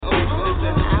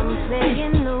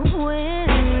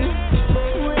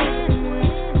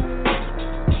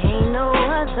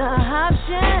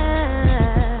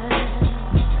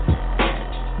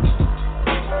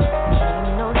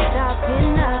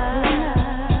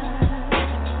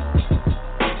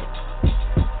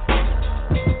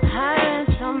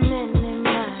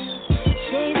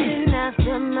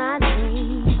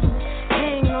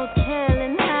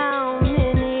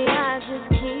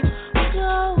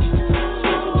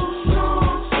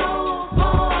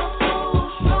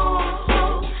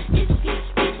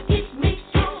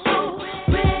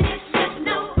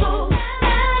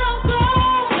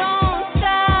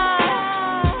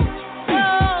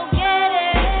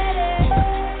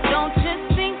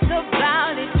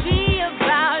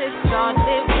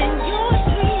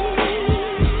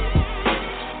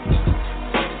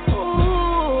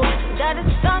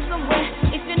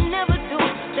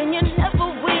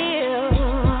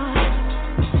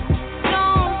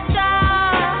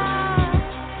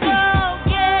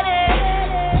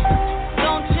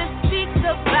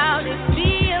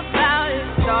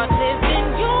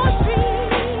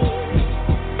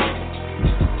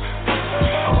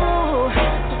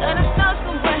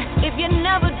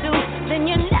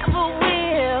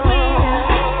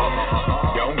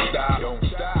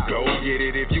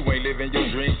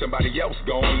somebody else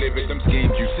gon' live it. Them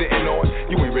schemes you sitting on,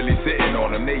 you ain't really sitting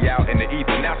on them. They out in the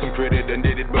ether, now some critter done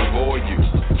did it before you.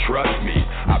 Trust me,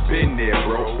 I've been there,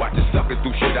 bro. Watching suckers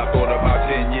do shit I thought about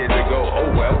 10 years ago.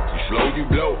 Oh well, you slow, you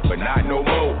blow, but not no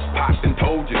more. Popped and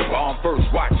told you to bomb first,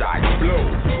 watch I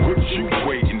explode. What you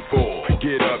waiting for?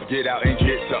 Get up, get out, and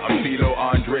get something. CeeLo,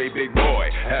 Andre, big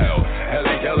boy. Hell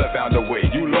ain't hella found a way.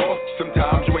 You lost?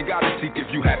 Sometimes you ain't gotta seek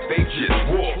if you have faith, just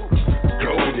walk.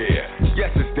 Go there.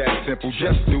 Yes, it's that simple.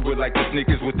 Just do it like the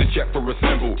sneakers with the check for a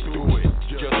symbol. Do it,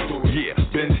 just do it. Yeah,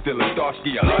 Ben Stiller,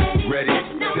 Starsky, a hunt. Ready,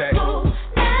 set,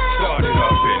 start it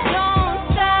up and peace.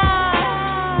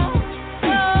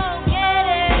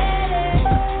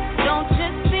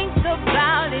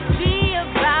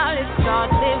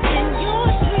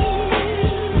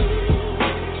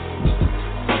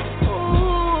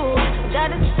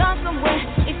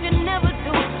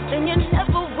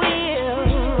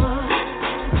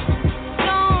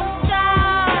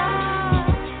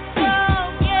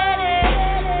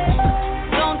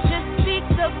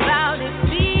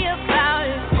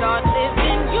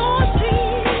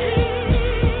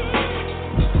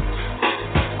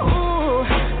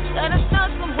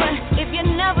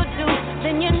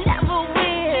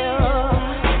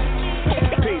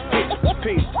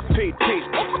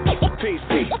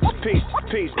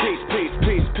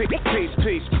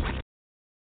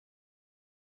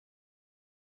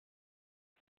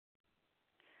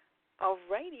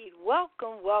 Alrighty,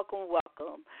 welcome.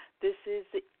 This is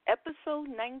the episode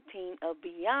 19 of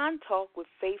Beyond Talk with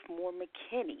Faith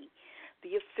Moore-McKinney,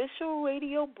 the official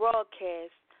radio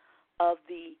broadcast of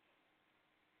the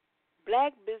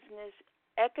Black Business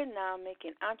Economic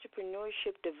and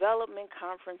Entrepreneurship Development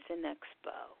Conference and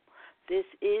Expo. This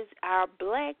is our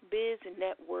Black Biz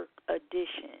Network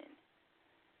edition.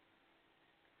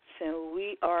 So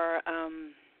we are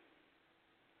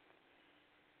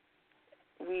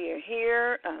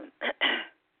here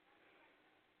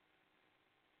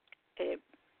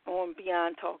on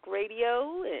Beyond Talk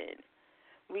Radio, and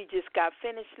we just got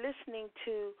finished listening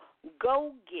to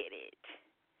Go Get It,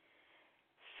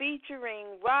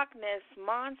 featuring Rockness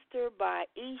Monster by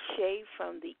Ishay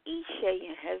from the Ishay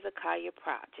and Hezekiah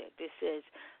Project. It says,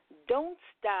 don't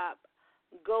stop,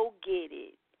 go get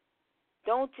it.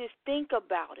 Don't just think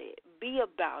about it, be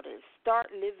about it.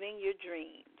 Start living your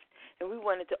dreams. And we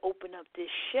wanted to open up this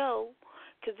show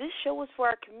because this show is for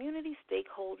our community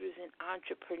stakeholders and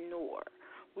entrepreneurs.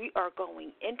 We are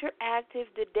going interactive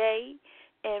today,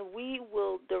 and we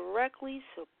will directly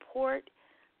support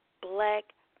Black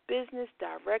business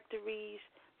directories,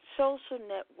 social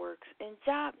networks, and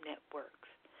job networks.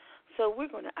 So we're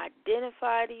going to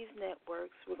identify these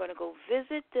networks. We're going to go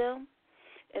visit them.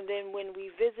 And then when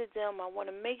we visit them, I want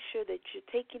to make sure that you're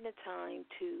taking the time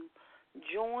to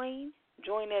join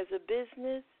as a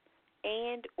business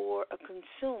and or a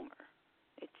consumer.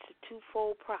 It's a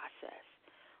twofold process.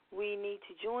 We need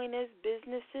to join as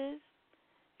businesses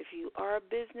if you are a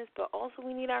business, but also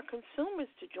we need our consumers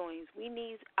to join. We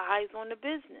need eyes on the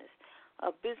business,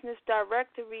 business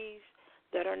directories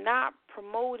that are not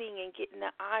promoting and getting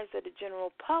the eyes of the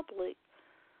general public,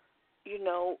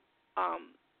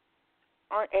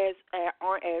 aren't as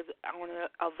on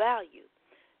a value.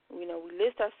 We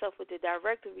list ourselves with the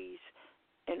directories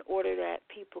in order that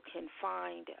people can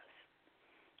find us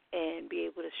and be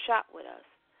able to shop with us.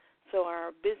 So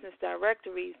our business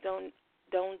directories don't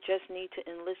just need to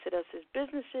enlist us as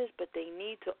businesses, but they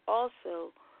need to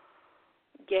also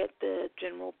get the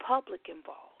general public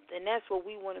involved. And that's what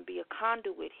we want to be, a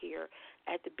conduit here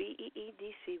at the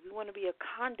BEEDC. We want to be a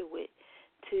conduit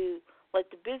to let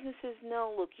the businesses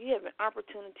know, look, you have an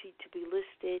opportunity to be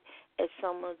listed at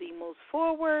some of the most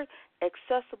forward,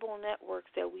 accessible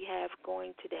networks that we have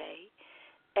going today.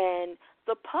 And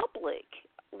the public,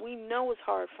 we know it's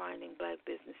hard finding Black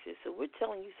businesses, so we're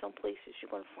telling you some places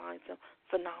you're going to find some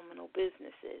phenomenal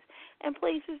businesses and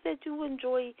places that you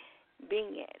enjoy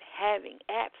being at, having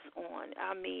apps on.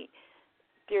 I mean,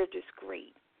 they're just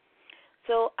great.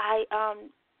 So I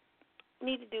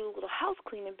need to do a little house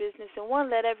cleaning business and want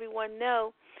to let everyone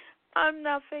know I'm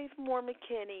not Faith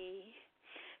Moore-McKinney.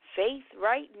 Faith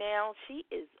right now, she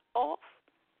is off,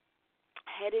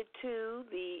 headed to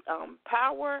the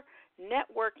Power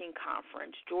Networking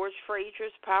Conference, George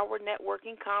Frazier's Power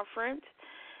Networking Conference.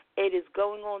 It is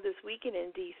going on this weekend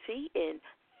in D.C., and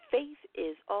Faith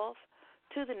is off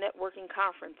to the networking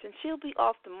conference, and she'll be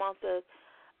off the month of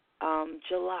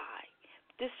July.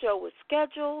 This show was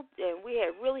scheduled, and we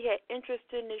had really had interest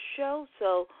in this show,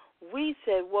 so we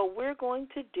said what we're going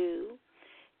to do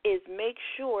is make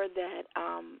sure that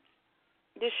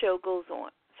this show goes on.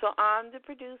 So I'm the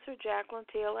producer, Jacqueline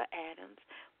Taylor Adams.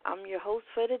 I'm your host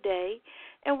for today,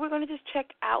 And we're going to just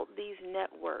check out these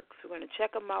networks. We're going to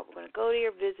check them out. We're going to go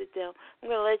there, visit them. I'm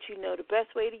going to let you know the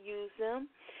best way to use them.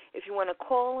 If you want to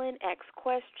call in, ask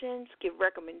questions, give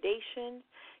recommendations,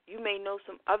 you may know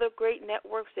some other great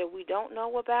networks that we don't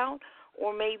know about,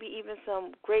 or maybe even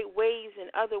some great ways and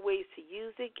other ways to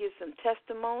use it. Give some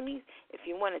testimonies. If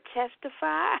you want to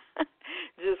testify,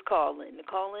 just call in. The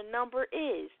call-in number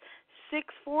is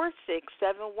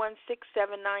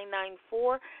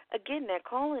 646-716-7994. Again, that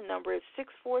call-in number is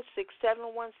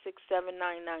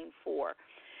 646-716-7994.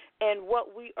 And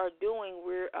what we are doing,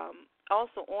 we're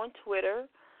also on Twitter.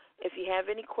 If you have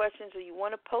any questions or you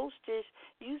want to post this,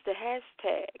 use the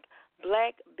hashtag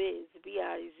BlackBiz,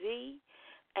 B-I-Z,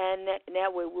 and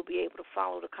that way we'll be able to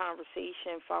follow the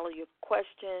conversation, follow your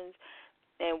questions,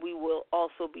 and we will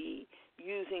also be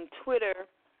using Twitter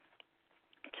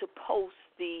to post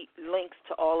the links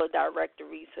to all the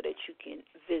directories so that you can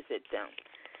visit them.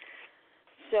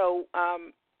 So,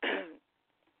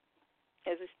 as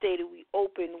I stated, we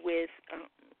open with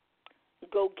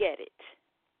Go Get It.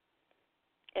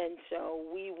 And so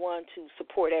we want to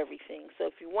support everything. So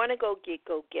if you want to go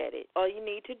get it. All you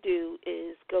need to do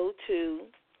is go to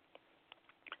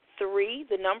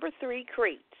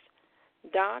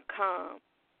 3crates.com.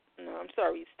 No, I'm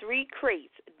sorry, it's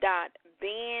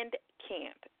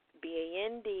 3crates.bandcamp,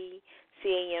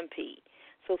 BANDCAMP.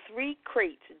 So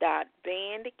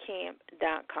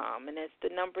 3crates.bandcamp.com, and that's the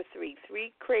number 3,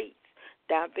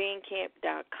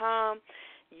 3crates.bandcamp.com.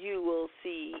 You will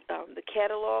see the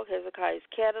catalog, Hezekiah's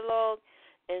catalog,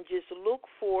 and just look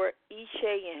for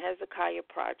Ishe and Hezekiah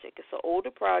Project. It's an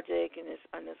older project, and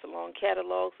it's a long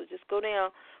catalog, so just go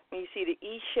down. When you see the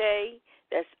Ishe,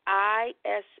 that's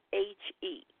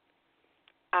I-S-H-E.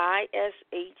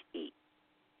 I-S-H-E.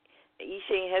 The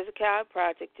Ishe and Hezekiah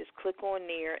Project, just click on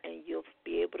there, and you'll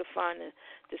be able to find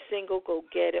the single, go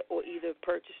get it, or either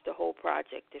purchase the whole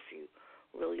project if you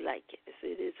really like it.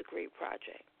 It is a great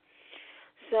project.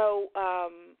 So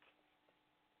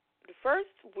the first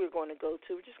we're going to go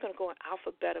to, we're just going to go in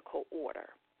alphabetical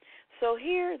order. So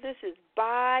here, this is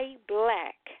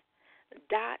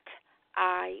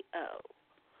buyblack.io.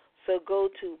 So go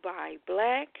to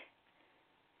buyblack,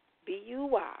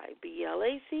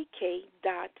 B-U-Y-B-L-A-C-K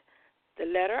dot the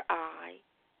letter I,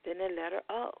 then the letter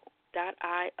O,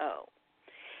 .io.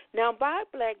 Now,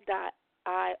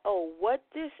 buyblack.io, what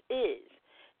this is,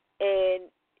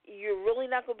 and you're really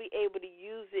not going to be able to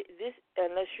use this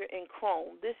unless you're in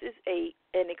Chrome. This is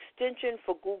an extension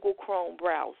for Google Chrome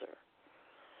browser.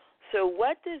 So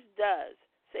what this does,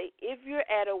 say if you're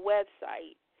at a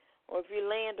website or if you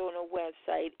land on a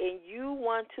website and you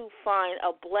want to find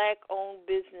a black-owned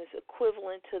business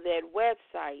equivalent to that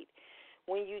website,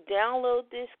 when you download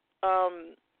this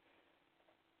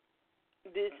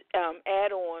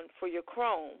add-on for your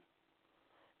Chrome,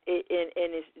 and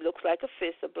it looks like a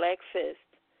fist, a black fist.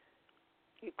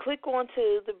 You click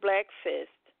onto the black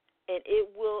fist, and it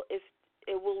will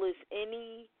list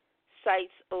any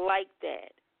sites like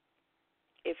that.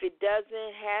 If it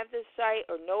doesn't have the site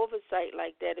or know of a site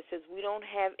like that, it says we don't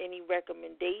have any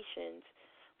recommendations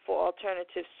for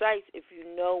alternative sites. If you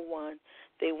know one,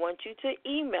 they want you to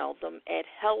email them at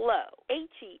hello,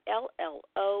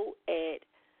 HELLO, at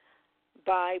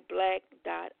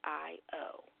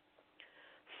buyblack.io.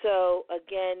 So,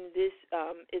 again, this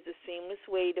is a seamless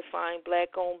way to find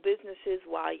black-owned businesses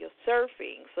while you're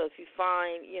surfing. So if you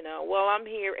find, well, I'm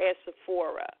here at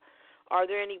Sephora. Are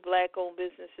there any black-owned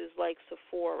businesses like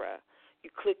Sephora?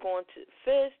 You click on to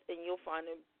FIST, and you'll find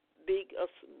a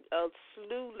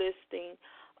slew listing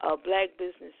of black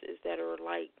businesses that are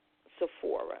like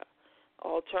Sephora,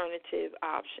 alternative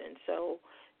options. So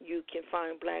you can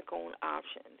find black-owned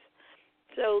options.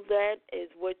 So that is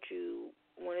what you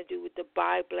want to do with the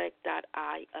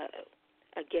buyblack.io.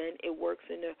 Again, it works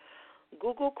in the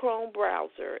Google Chrome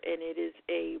browser, and it is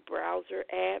a browser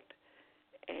app,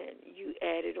 and you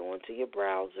add it onto your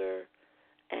browser,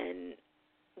 and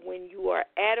when you are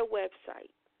at a website,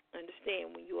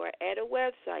 understand, when you are at a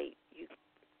website,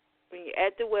 when you're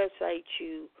at the website,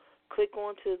 you click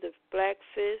onto the black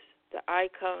fist, the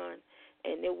icon,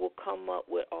 and it will come up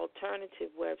with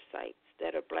alternative websites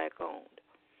that are black-owned.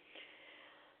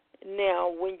 Now,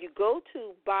 when you go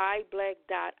to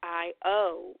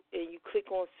buyblack.io and you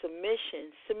click on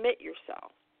submission, submit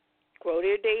yourself. Grow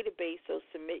their database, so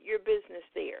submit your business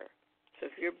there. So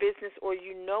if you're a business or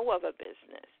you know of a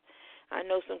business, I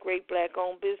know some great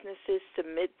black-owned businesses,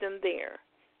 submit them there,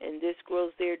 and this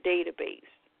grows their database.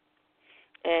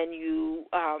 And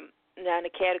now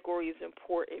the category is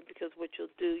important because what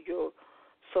you'll do, you'll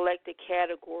select a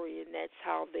category, and that's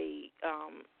how they,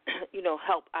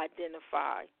 help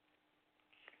identify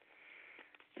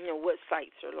what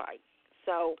sites are like.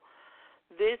 So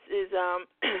this is a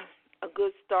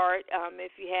good start.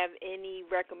 If you have any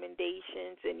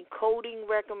recommendations, any coding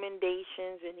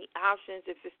recommendations, any options,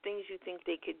 if it's things you think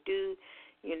they could do,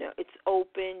 it's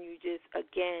open. You just,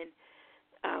 again,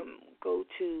 go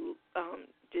to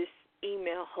just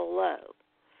email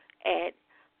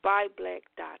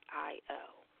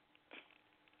hello@buyblack.io.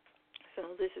 So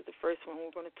this is the first one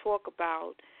we're going to talk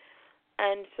about.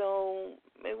 And so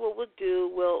maybe what we'll do,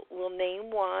 we'll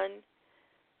name one.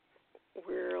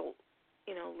 We'll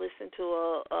listen to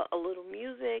a little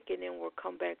music, and then we'll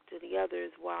come back to the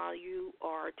others while you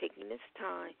are taking this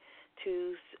time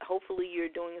to, hopefully you're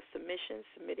doing a submission,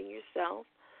 submitting yourself,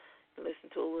 listen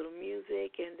to a little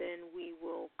music, and then we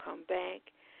will come back.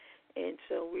 And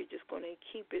so we're just going to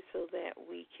keep it so that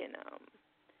we can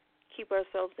keep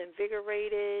ourselves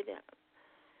invigorated.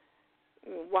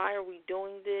 Why are we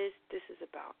doing this? This is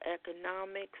about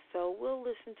economics, so we'll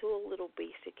listen to a little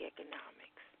basic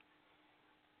economics.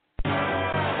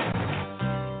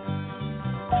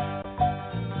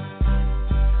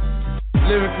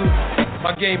 Lyrically,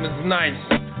 my game is nice.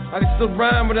 I can still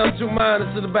rhyme without your mind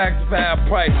to the back to half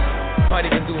price. Might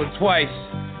even do it twice.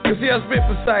 You see, I spit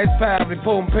precise, powerfully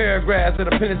potent paragraphs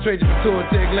that'll penetrate your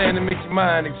pituitary gland and make your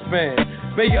mind expand.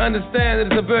 Make you understand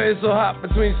that it's a very so hot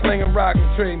between slinging rock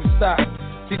and trading stock.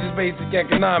 Teaches basic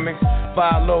economics,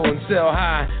 buy low and sell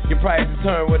high. Your price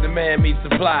determine where demand meets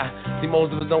supply. See,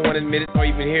 most of us don't want to admit it or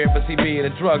even hear it, but see, being a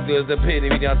drug dealer is the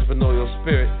epitome of the entrepreneurial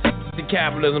spirit. See,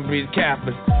 capitalism breeds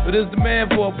capitalist, but there's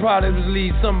demand for a product which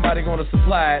leads somebody gonna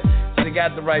supply it. So they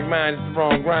got the right mind, it's the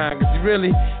wrong grind. Cause you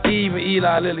really, even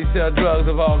Eli Lilly sell drugs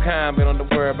of all kinds, but on the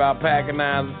word about packing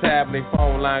knives and tapping their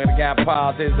phone line. They got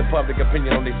politics and public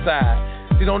opinion on their side.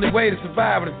 See, the only way to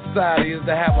survive in a society is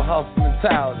to have a hustle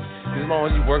mentality. As long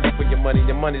as you're working for your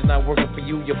money's not working for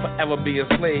you, you'll forever be a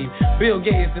slave. Bill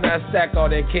Gates did not stack all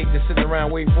that cake just sitting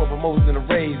around waiting for a promotion and a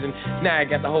raise. And now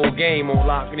you got the whole game on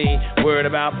lock and he ain't worried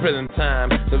about prison time.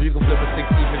 So if you can flip a 60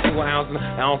 into an ounce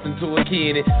into a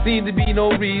key, and it seems to be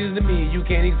no reason to me you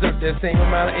can't exert that same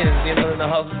amount of energy and learn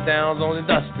to hustle downs on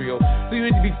industrial. So you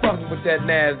need to be fucking with that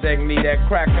NASDAQ and need that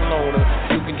cracking loaner.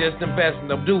 You can just invest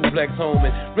in a duplex home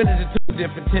and rent it to two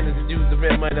different tenants and use the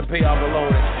rent money to pay off a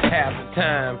loan at half the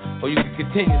time. Or you can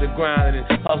continue to grind and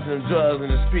hustling drugs in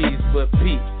the streets, but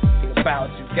Pete, it's about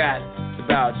what you got, it's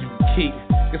about what you can keep.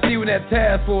 You can see when that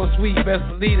task force sweet, best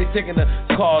believe they taking the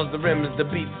cars, the rims, the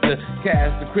beats, the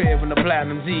cash, the crib, and the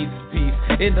platinum G's piece.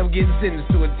 End up getting sentenced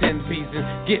to a 10-piece and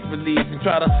get released and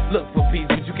try to look for peace,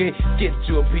 but you can't get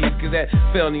you a piece, cause that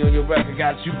felony on your record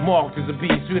got you marked as a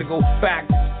beast. You gotta go back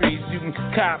to the streets, you can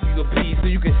copy a piece, so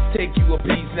you can take you a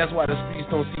piece, and that's why the streets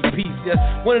don't see peace.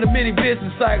 That's one of the many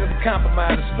business cycles of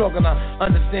compromise and struggle. And I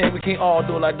understand we can't all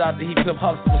do it like Dr. Heathcliff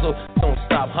Huxtable, so don't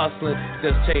stop hustling,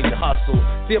 just change the hustle.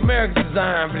 See, America's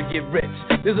designed for to get rich.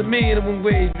 There's a million and one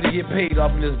ways for to get paid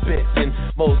off in this bitch, and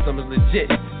most of them is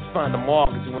legit. Find the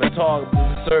market you want to target,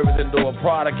 produce a service and do a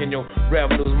product, and your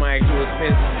revenues might do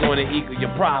expenses going to equal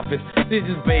your profits. This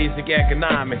is basic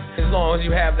economics. As long as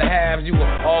you have the haves, you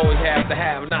will always have the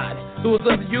have-nots. So it's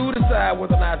up to you to decide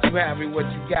whether or not you happy with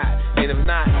what you got. And if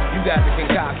not, you got the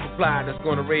concoction supply that's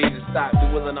going to raise your stock.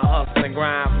 Be willing to hustle and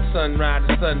grind from sunrise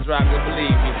to sunrise, and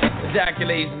believe me,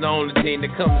 ejaculation the only thing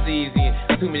that comes easy.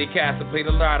 And too many cats to play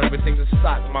the lottery, but think the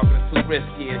stock market is too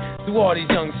risky. And to all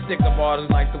these young stick-up artists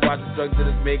like to watch the drug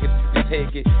dealers make it, you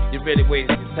take it, you're really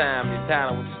wasting your time and your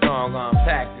talent with your strong arm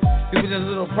tactics. It was just a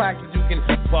little practice, you can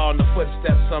follow in the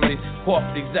footsteps of some of these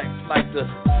corporate execs like the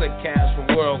slick cash from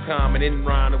WorldCom and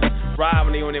Enron, who was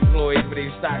robbing their own employees with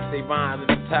their stocks, their bonds,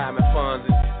 and retirement funds,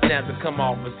 and had to come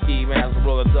off a ski mask, a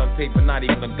roll of duct tape, and not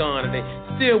even a gun, and they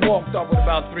still walked off with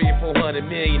about 300 or 400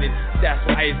 million, and that's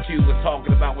what Ice Cube was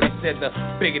talking about when he said the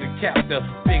bigger the cap, the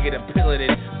bigger the pill, and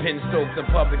pen strokes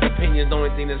and public opinions, the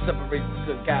only thing that separates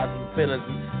the good guys from the villains,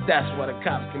 and that's why the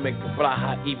cops can make the fly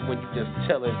hot even when you just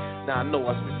chilling. Now I know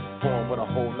I spit this poem with a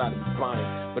whole lot of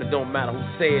defiance, but it don't matter who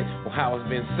said or how it's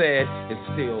been said, it's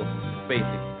still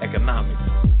basic economics.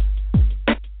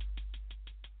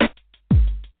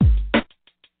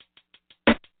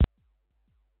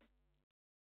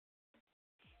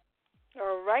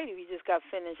 All right, we just got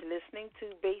finished listening to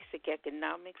Basic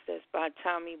Economics. That's by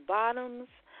Tommy Bottoms,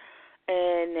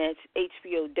 and that's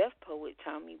HBO Deaf Poet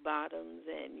Tommy Bottoms,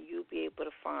 and you'll be able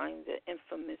to find the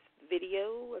infamous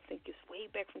video. I think it's way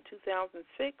back from 2006,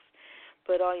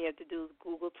 but all you have to do is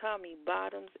Google Tommy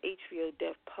Bottoms, HBO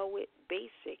Deaf Poet,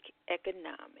 Basic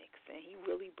Economics, and he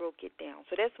really broke it down.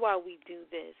 So that's why we do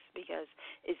this, because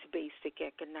it's basic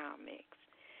economics.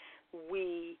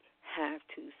 We have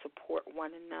to support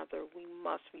one another. We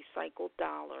must recycle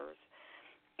dollars,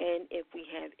 And if we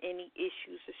have any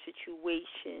issues or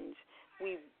situations,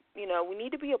 we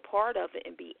need to be a part of it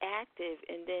and be active.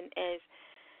 And then as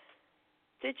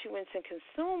constituents and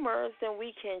consumers, then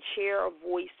we can share a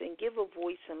voice and give a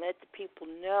voice and let the people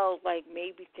know, like,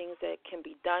 maybe things that can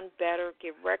be done better,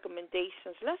 give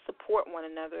recommendations. Let's support one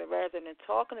another rather than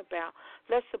talking about.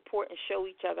 Let's support and show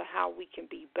each other how we can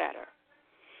be better.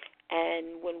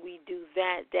 And when we do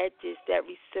that, that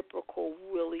reciprocal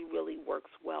really, really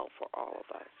works well for all of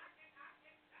us.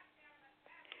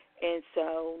 And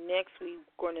so next we're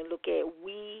going to look at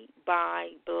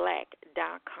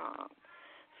WeBuyBlack.com.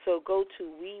 So go to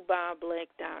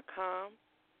WeBuyBlack.com.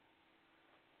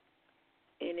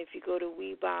 And if you go to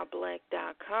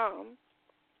WeBuyBlack.com,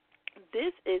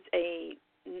 this is a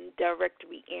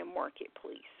directory and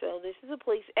marketplace. So this is a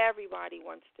place everybody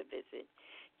wants to visit.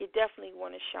 You definitely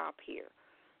want to shop here.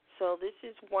 So this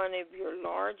is one of your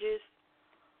largest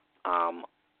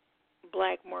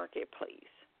black marketplaces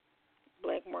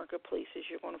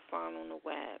you're going to find on the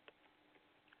web.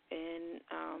 And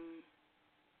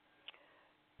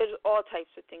there's all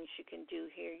types of things you can do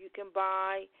here. You can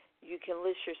buy, you can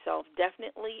list yourself.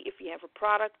 Definitely, if you have a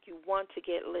product, you want to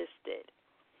get listed.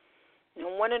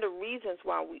 And one of the reasons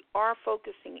why we are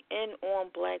focusing in on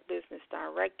black business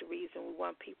directories, and we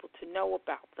want people to know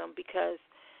about them, because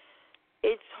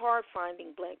it's hard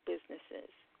finding black businesses.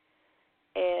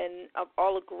 And of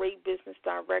all the great business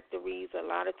directories, a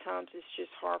lot of times it's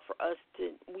just hard for us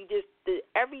to, the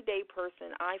everyday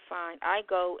person I find, I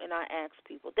go and I ask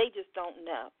people, they just don't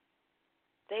know.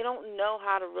 They don't know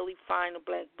how to really find a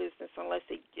black business unless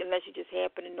you just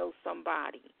happen to know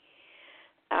somebody.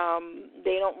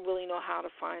 They don't really know how to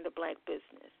find a black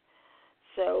business.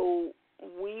 So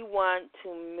we want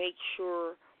to make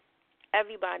sure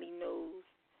everybody knows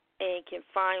and can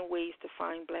find ways to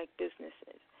find black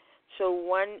businesses. So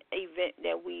one event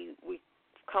that we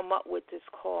come up with is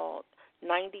called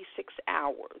 96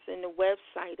 Hours, and the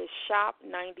website is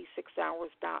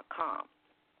shop96hours.com.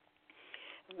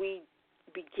 We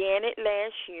began it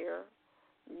last year,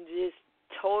 just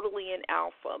totally in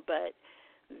alpha, but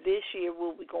this year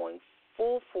we'll be going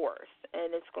full force,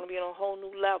 and it's going to be on a whole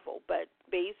new level. But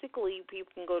basically,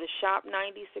 people can go to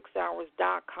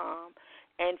shop96hours.com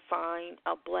and find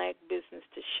a black business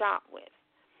to shop with.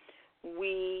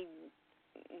 We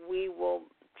will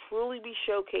truly be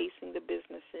showcasing the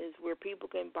businesses where people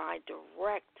can buy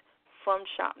direct from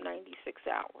Shop 96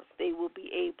 Hours. They will be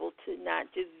able to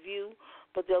not just view,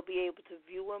 but they'll be able to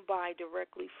view and buy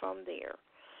directly from there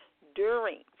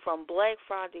from Black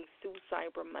Friday through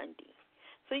Cyber Monday.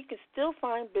 So you can still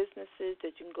find businesses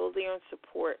that you can go there and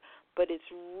support, but it's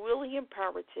really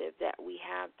imperative that we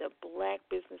have the black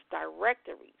business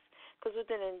directories, because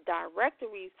within the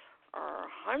directories are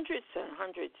hundreds and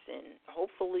hundreds, and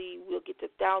hopefully we'll get to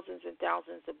thousands and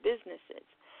thousands of businesses.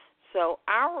 So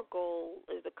our goal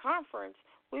is the conference.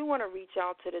 We want to reach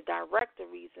out to the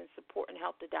directories and support and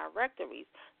help the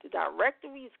directories. The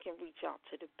directories can reach out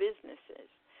to the businesses.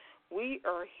 We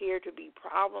are here to be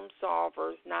problem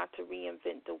solvers, not to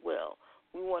reinvent the wheel.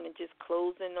 We want to just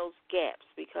close in those gaps,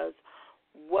 because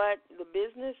what the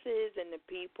businesses and the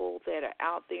people that are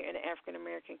out there in the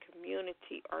African-American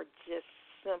community are just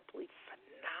simply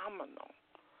phenomenal.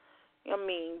 I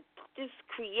mean, just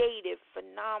creative,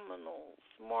 phenomenal,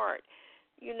 smart.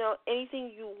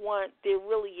 Anything you want, there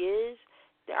really is.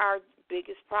 Our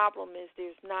biggest problem is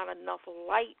there's not enough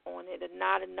light on it, and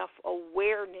not enough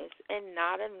awareness, and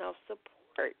not enough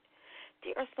support.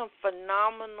 There are some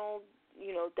phenomenal,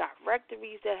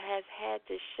 directories that has had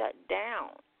to shut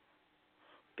down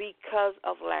because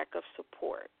of lack of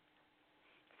support.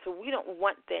 So we don't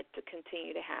want that to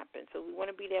continue to happen. So we want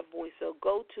to be that voice. So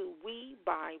go to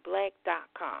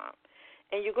WeBuyBlack.com,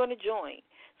 and you're going to join.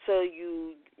 So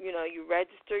you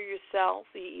register yourself.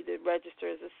 You either register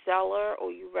as a seller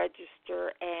or you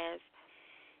register as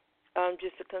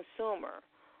just a consumer.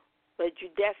 But you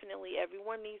definitely,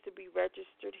 everyone needs to be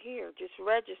registered here. Just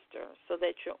register so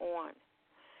that you're on.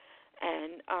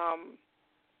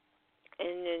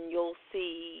 And then you'll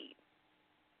see,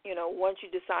 once you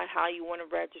decide how you want to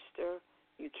register,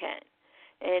 you can.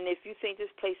 And if you think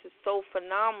this place is so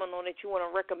phenomenal that you want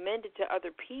to recommend it to other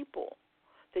people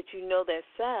that that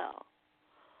sell,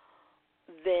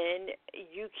 then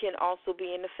you can also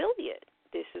be an affiliate.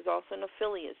 This is also an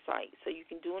affiliate site. So you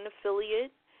can do an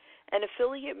affiliate. An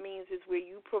affiliate means is where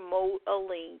you promote a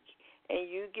link and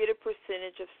you get a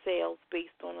percentage of sales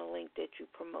based on a link that you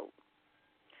promote.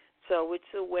 So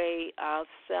it's a way of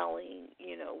selling,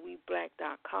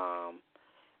 WeBlack.com.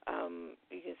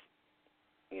 You can,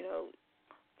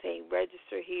 say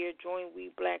register here, join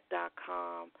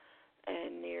WeBlack.com,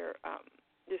 and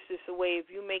this is a way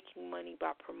of you making money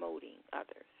by promoting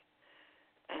others.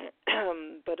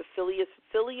 But affiliate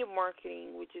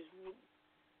marketing, which is,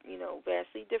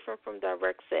 vastly different from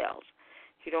direct sales.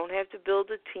 You don't have to build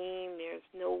a team. There's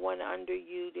no one under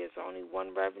you. There's only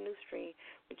one revenue stream,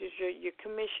 which is your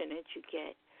commission that you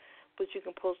get. But you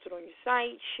can post it on your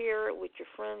site, share it with your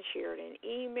friends, share it in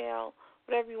email,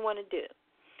 whatever you want to do.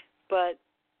 But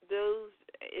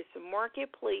it's a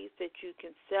marketplace that you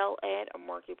can sell at, a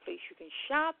marketplace you can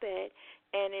shop at,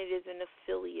 and it is an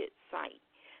affiliate site.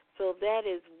 So that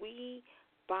is We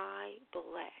Buy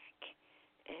Black,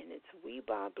 and it's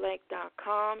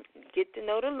WeBuyBlack.com. Get to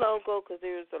know the logo because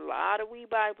there's a lot of We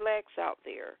Buy Blacks out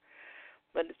there.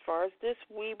 But as far as this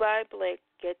We Buy Black,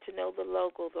 get to know the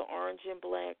logo, the orange and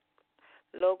black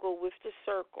logo with the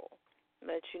circle.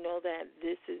 Let you know that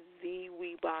this is the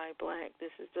We Buy Black.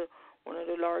 This is one of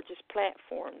the largest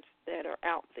platforms that are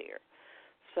out there.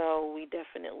 So we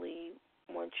definitely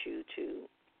want you to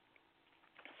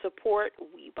support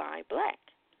We Buy Black.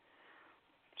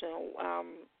 So,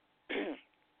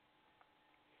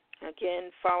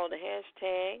 again, follow the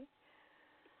hashtag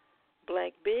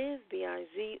BlackBiz,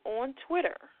 B-I-Z, on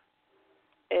Twitter.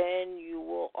 And you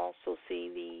will also see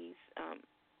these,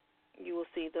 you will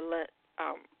see the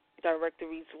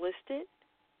directories listed.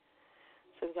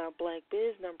 So we've got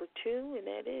BlackBiz number 2, and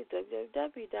that is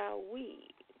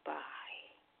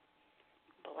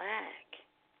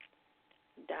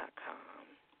www.webuyBlack.com.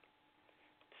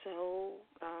 So,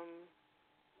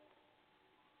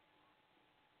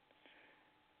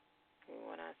 we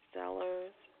want our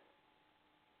sellers,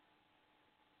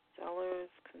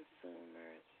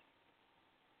 consumers,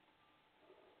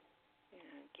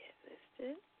 and get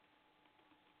listed.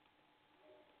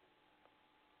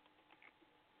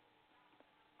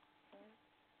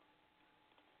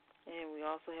 And we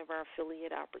also have our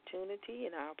affiliate opportunity.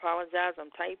 And I apologize, I'm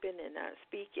typing and not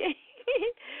speaking.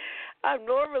 I'm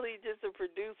normally just a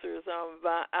producer, so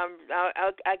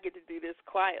I get to do this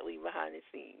quietly behind the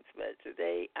scenes. But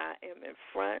today I am in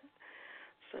front.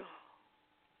 So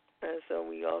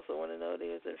we also want to know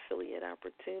there's an affiliate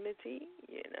opportunity,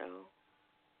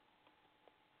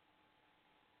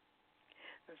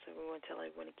 And so we want to tell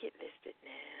everyone to get listed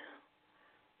now.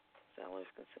 Sellers,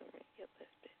 consumers, get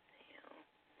listed now.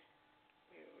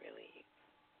 We really,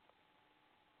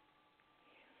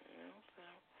 so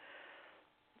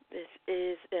this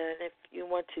is, if you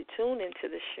want to tune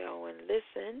into the show and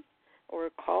listen or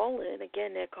call in,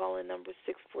 again, that call-in number is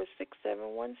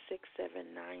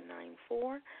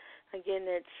 646-716-7994. Again,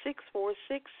 that's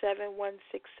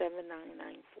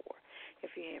 646-716-7994.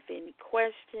 If you have any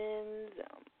questions,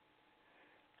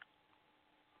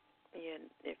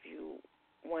 if you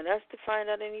want us to find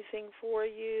out anything for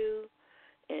you,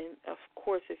 and, of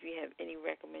course, if you have any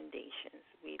recommendations,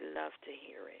 we'd love to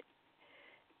hear it.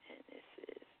 And this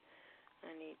is,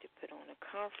 I need to put on a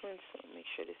conference, so make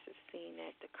sure this is seen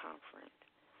at the conference.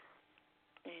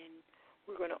 And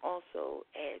we're going to also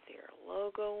add their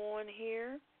logo on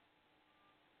here.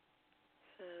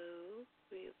 So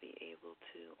we'll be able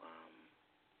to,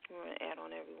 we're going to add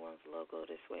on everyone's logo.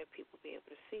 This way people will be able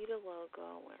to see the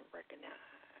logo and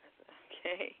recognize,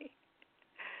 okay?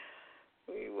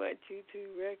 We want you to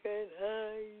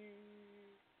recognize.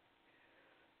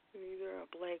 These are our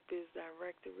BlackBiz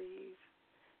directories.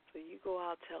 So you go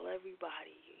out, tell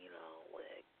everybody,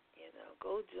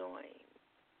 go join.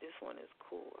 This one is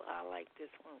cool. I like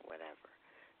this one, whatever.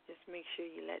 Just make sure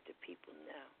you let the people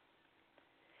know.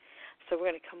 So we're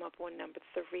going to come up on number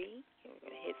 3. And we're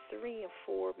going to hit 3 and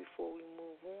 4 before we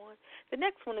move on. The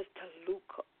next one is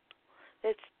Toluco.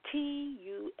 That's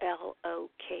T-U-L-O-K-O.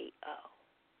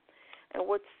 And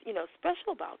what's,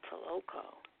 special about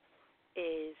Toluco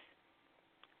is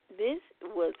this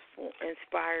was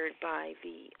inspired by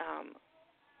the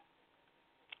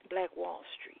Black Wall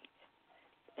Street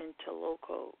in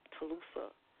Tulsa.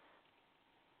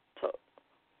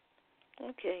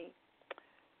 Okay.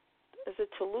 Is it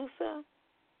Tulsa?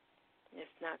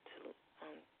 It's not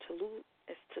Toulouse.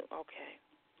 Okay.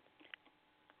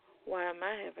 Why am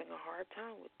I having a hard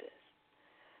time with this?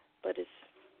 But it's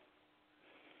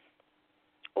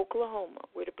Oklahoma,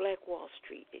 where the Black Wall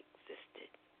Street existed.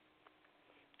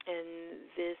 And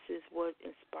this is what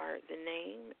inspired the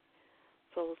name.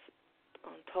 So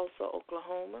Tulsa,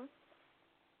 Oklahoma.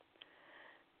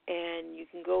 And you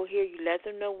can go here. You let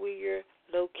them know where you're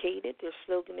located. Their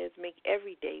slogan is Make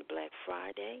Every Day Black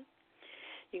Friday.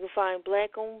 You can find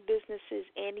black-owned businesses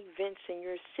and events in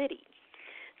your city.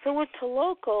 So with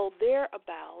Toluco, they're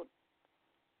about,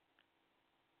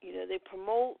 they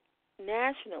promote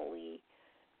nationally,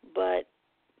 but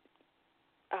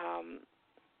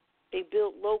they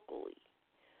build locally.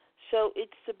 So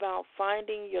it's about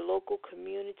finding your local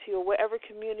community or whatever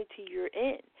community you're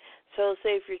in. So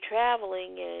say if you're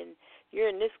traveling and you're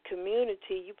in this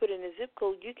community, you put in a zip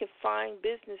code, you can find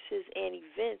businesses and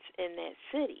events in that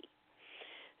city.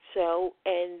 So,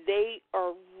 and they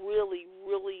are really,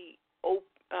 really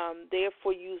there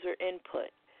for user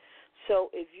input.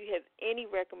 So if you have any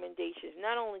recommendations,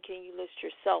 not only can you list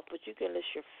yourself, but you can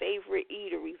list your favorite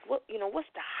eateries.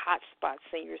 What's the hot spots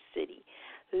in your city?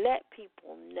 Let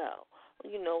people know.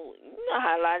 You know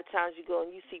how a lot of times you go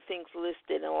and you see things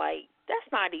listed and like, that's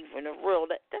not even a real,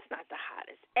 that's not the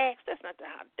hottest X, that's not the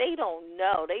hot. They don't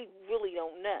know. They really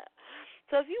don't know.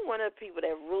 So if you're one of the people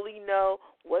that really know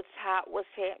what's hot,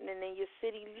 what's happening in your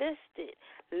city, list it.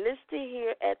 List it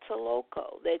here at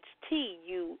Toloco. That's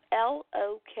TULOKO.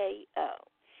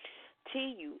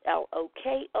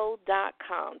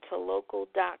 TULOKO.com,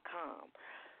 Toloco.com.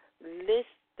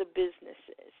 List the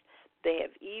businesses. They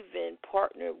have even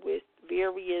partnered with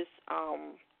various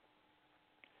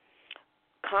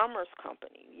commerce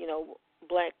companies,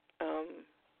 black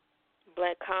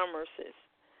commerces.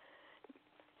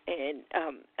 And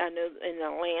I know in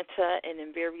Atlanta and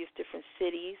in various different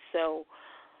cities, so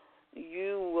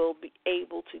you will be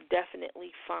able to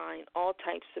definitely find all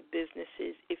types of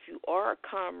businesses. If you are a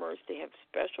commerce, they have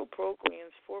special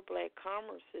programs for black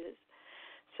commerces.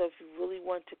 So if you really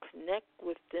want to connect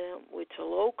with them, with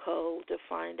Toloco, to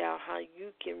find out how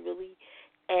you can really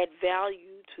add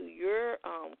value to your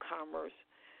commerce,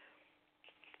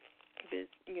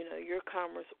 your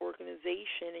commerce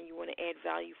organization, and you want to add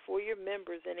value for your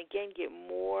members, and again, get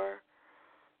more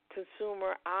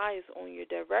consumer eyes on your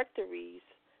directories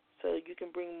so you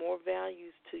can bring more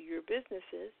values to your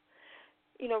businesses,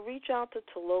 reach out to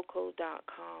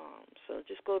Toloco.com. So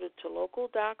just go to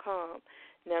Toloco.com.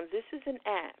 Now, this is an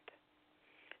app.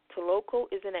 Toloco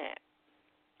is an app.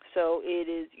 So it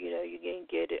is, you can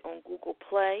get it on Google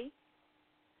Play.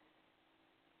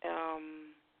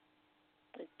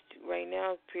 Right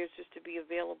now, it appears just to be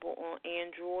available on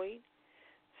Android,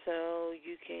 so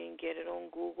you can get it on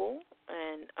Google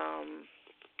and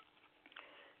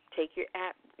take your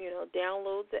app,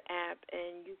 download the app,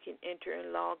 and you can enter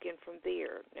and log in from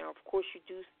there. Now, of course, you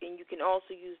do, and you can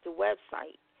also use the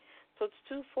website. So it's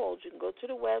twofold. You can go to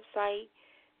the website,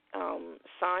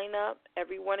 sign up.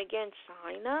 Everyone, again,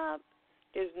 sign up.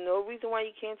 There's no reason why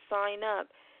you can't sign up.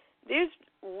 This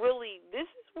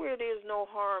is where there's no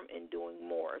harm in doing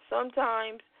more.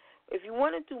 Sometimes, if you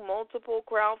want to do multiple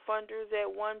crowdfunders at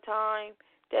one time,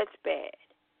 that's bad.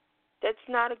 That's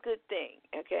not a good thing,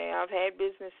 okay? I've had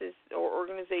businesses or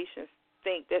organizations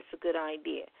think that's a good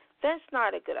idea. That's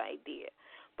not a good idea.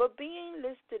 But being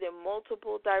listed in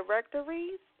multiple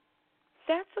directories,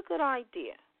 that's a good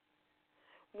idea.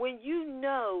 When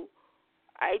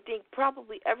I think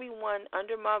probably everyone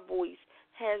under my voice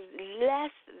has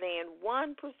less than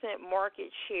 1% market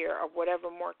share of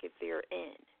whatever market they're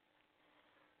in.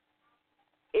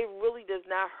 It really does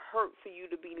not hurt for you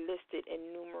to be listed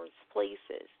in numerous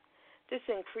places. This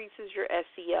increases your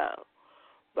SEO.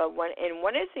 But one of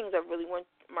the things I really want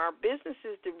my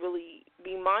businesses to really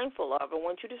be mindful of, I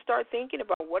want you to start thinking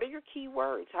about what are your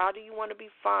keywords, how do you want to be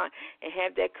found, and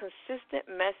have that consistent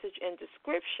message and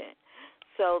description,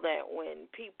 so that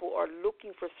when people are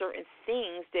looking for certain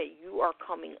things that you are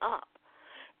coming up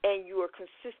and you are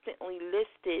consistently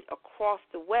listed across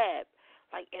the web,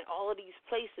 like in all of these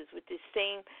places with the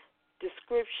same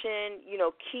description,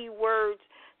 keywords.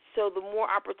 So the more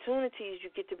opportunities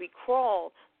you get to be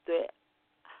crawled, the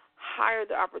higher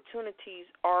the opportunities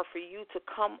are for you to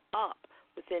come up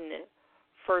within the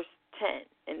first 10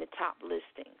 in the top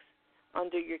listings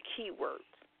under your keywords.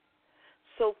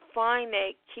 So find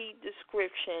that key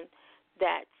description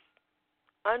that's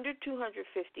under 250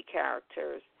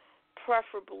 characters,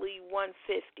 preferably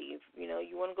 150.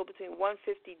 You want to go between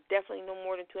 150, definitely no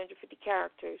more than 250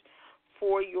 characters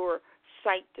for your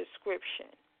site description.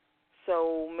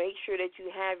 So make sure that you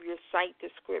have your site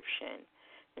description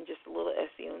and just a little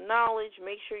SEO knowledge.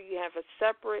 Make sure you have a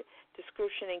separate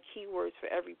description and keywords for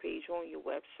every page on your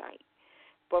website.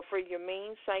 But for your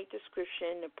main site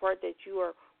description, the part that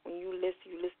when you list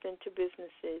into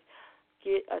businesses,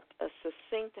 get a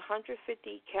succinct 150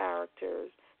 characters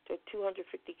to 250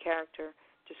 character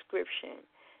description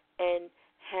and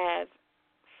have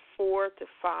 4 to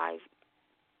 5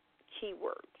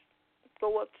 keywords.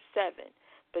 Go up to 7,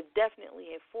 but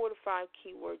definitely have 4 to 5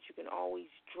 keywords you can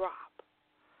always drop,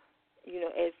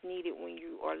 as needed when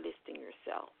you are listing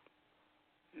yourself.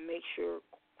 Make sure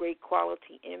great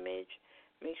quality image.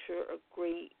 Make sure a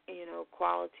great,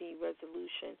 quality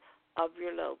resolution of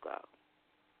your logo.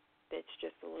 That's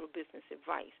just a little business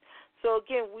advice. So,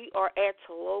 again, we are at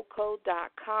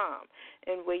Toloco.com.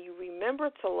 And where you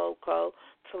remember Toloco,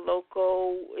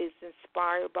 Toloco is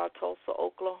inspired by Tulsa,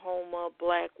 Oklahoma,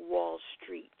 Black Wall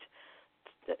Street.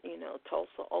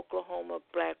 Tulsa, Oklahoma,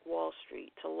 Black Wall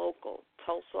Street, Toloco.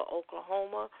 Tulsa,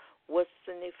 Oklahoma. What's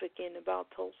significant about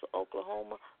Tulsa,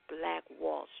 Oklahoma? Black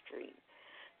Wall Street.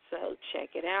 So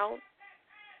check it out.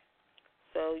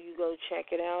 So you go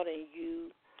check it out, and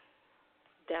you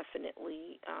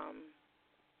definitely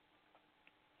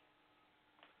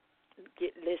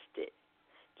get listed.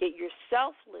 Get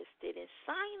yourself listed and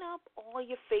sign up all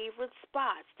your favorite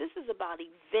spots. This is about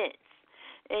events.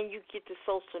 And you get the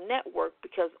social network,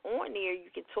 because on there you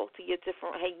can talk to your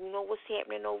different, hey, you know what's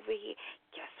happening over here?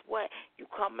 Guess what? You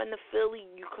come into Philly,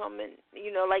 you come in,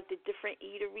 like the different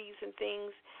eateries and things,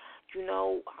 you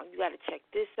got to check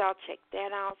this out, check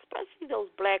that out, especially those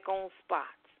black-owned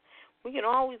spots. We can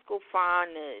always go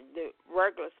find the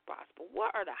regular spots, but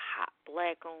what are the hot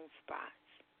black-owned spots?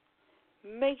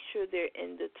 Make sure they're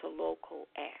in the Toloco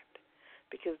app,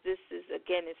 because this is,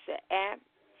 again, it's an app,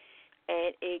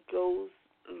 and it goes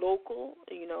local,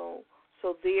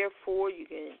 so therefore you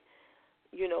can,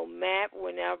 map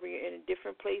whenever you're in a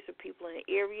different place or people in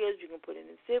the areas. You can put in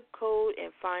a zip code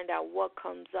and find out what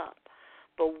comes up.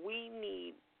 But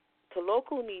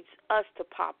Toloco needs us to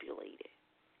populate it.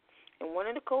 And one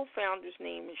of the co-founders'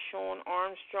 name is Sean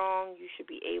Armstrong. You should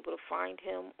be able to find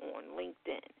him on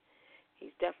LinkedIn.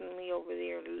 He's definitely over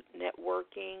there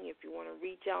networking. If you want to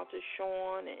reach out to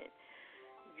Sean, and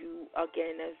you,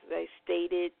 again, as I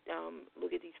stated,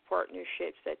 look at these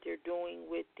partnerships that they're doing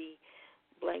with the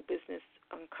Black Business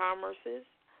Commerces.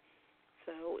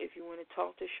 So if you want to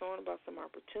talk to Sean about some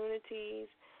opportunities,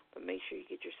 but make sure you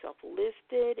get yourself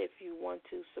listed if you want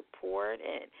to support.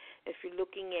 And if you're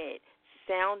looking at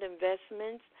sound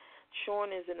investments,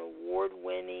 Sean is an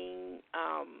award-winning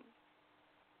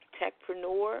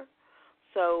techpreneur.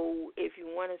 So if you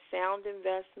want a sound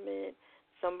investment,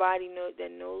 somebody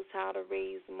that knows how to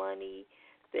raise money,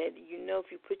 that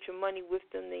if you put your money with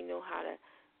them, they know how to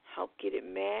help get it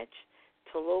matched,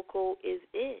 Toloco is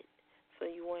it. So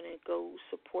you want to go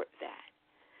support that.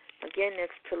 Again,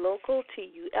 that's Toloco,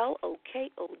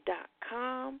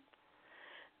 TULOKO.com,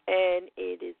 and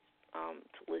it is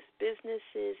to list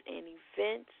businesses and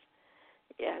events.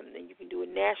 And you can do a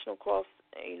national cost,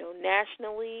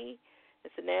 nationally.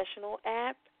 It's a national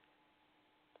app.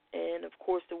 And, of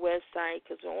course, the website,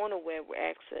 because we're on the web,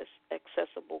 we're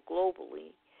accessible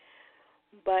globally.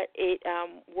 But it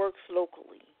works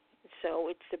locally. So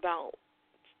it's about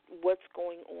what's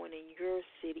going on in your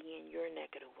city, in your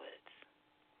neck of the woods.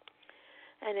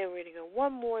 And then we're going to go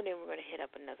one more, and then we're going to hit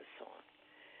up another song.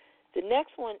 The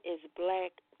next one is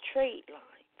Black Trade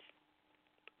Lines.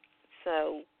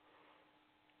 So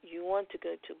you want to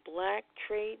go to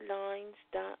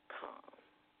blacktradelines.com.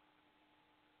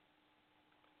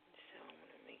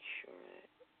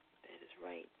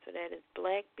 Right, so that is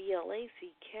Black,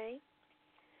 BLACK,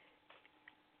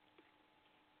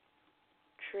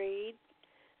 Trade,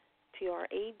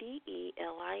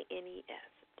 TRADELINES,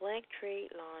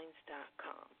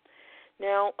 blacktradelines.com.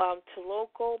 Now,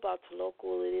 Toloco,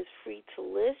 it is free to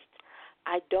list.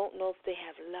 I don't know if they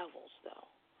have levels, though.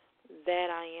 That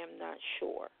I am not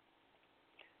sure.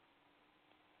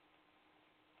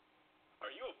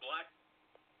 Are you a black?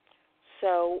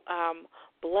 So,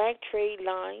 Black Trade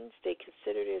Lines, they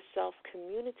consider themselves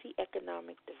community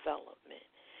economic development.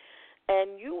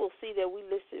 And you will see that we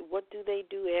listed, what do they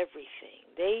do? Everything.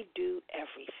 They do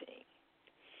everything.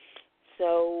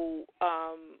 So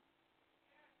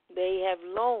they have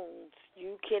loans.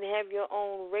 You can have your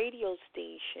own radio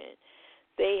station.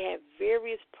 They have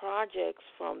various projects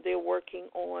they're working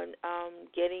on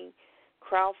getting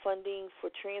crowdfunding for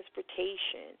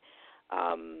transportation.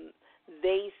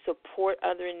 They support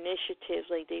other initiatives,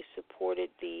 like they supported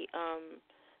the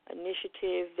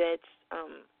initiative that's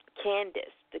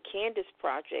Candace, the Candace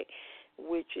Project,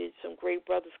 which is some great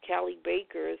brothers, Cali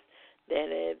Bakers,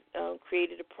 that have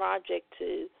created a project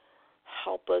to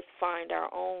help us find our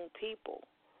own people.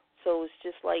 So it's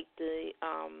just like the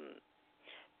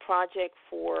project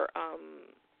for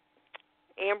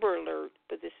Amber Alert,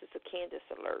 but this is a Candace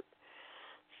Alert.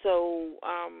 So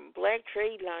Black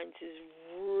Trade Lines is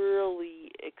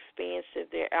really expansive.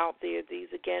 They're out there.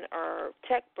 These, again, are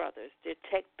tech brothers. They're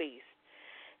tech-based,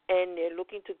 and they're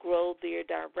looking to grow their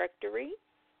directory.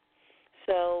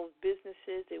 So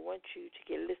businesses, they want you to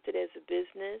get listed as a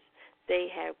business. They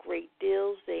have great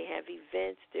deals. They have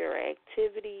events. There are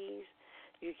activities.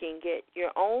 You can get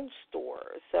your own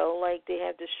store. So, like, they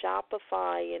have the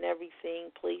Shopify and everything,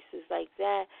 places like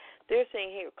that. They're saying,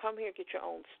 hey, come here, get your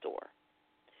own store.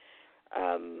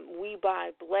 We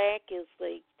Buy Black is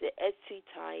like the Etsy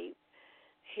type.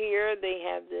 Here they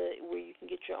have where you can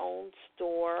get your own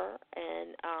store,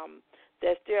 and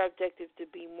that's their objective, to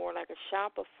be more like a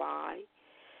Shopify.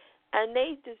 And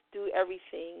they just do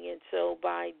everything. And so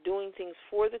by doing things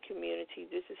for the community,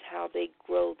 this is how they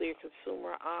grow their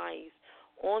consumer eyes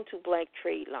onto black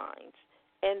trade lines.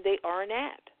 And they are an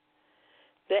app.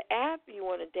 The app you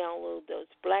want to download, those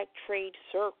Black Trade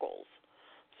Circles.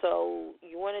 So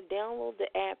you want to download the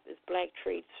app, is Black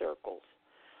Trade Circles.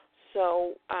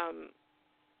 So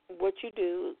what you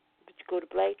do, you go to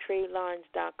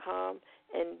blacktradelines.com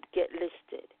and get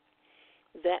listed.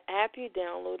 The app you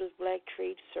download is Black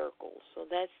Trade Circles. So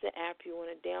that's the app you want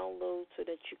to download so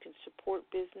that you can support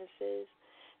businesses.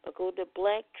 But go to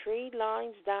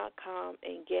blacktradelines.com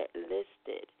and get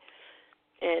listed.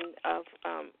 And of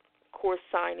course,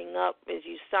 signing up, as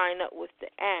you sign up with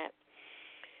the app,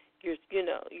 you're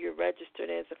registered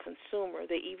as a consumer.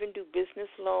 They even do business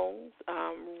loans,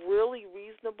 really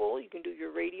reasonable. You can do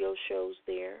your radio shows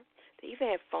there. They even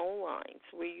have phone lines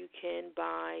where you can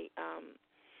buy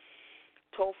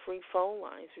toll-free phone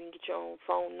lines. You can get your own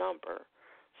phone number.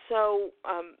 So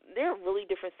there are really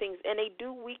different things, and they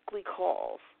do weekly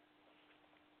calls.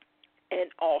 And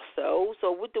also,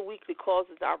 so with the weekly calls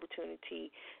is the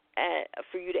opportunity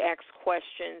for you to ask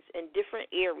questions in different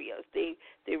areas.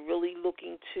 They're really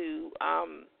looking to,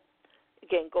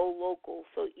 again, go local,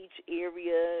 so each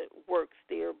area works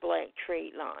their black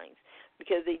trade lines,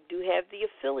 because they do have the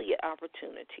affiliate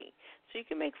opportunity. So you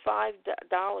can make $5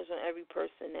 on every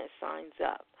person that signs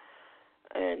up.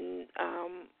 And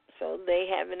so they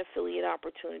have an affiliate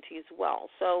opportunity as well.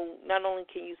 So not only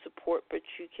can you support, but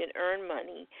you can earn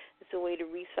money. It's a way to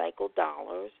recycle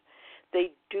dollars.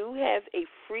 They do have a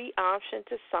free option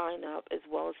to sign up as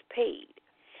well as paid.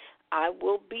 I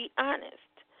will be honest.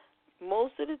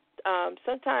 Most of the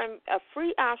sometimes a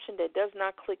free option that does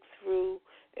not click through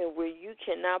and where you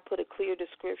cannot put a clear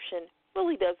description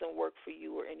really doesn't work for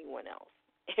you or anyone else.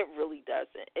 It really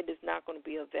doesn't. It is not going to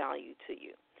be of value to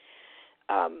you.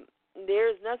 There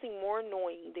is nothing more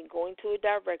annoying than going to a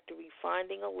directory,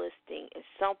 finding a listing, and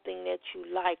something that you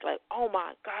like, oh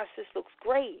my gosh, this looks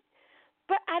great,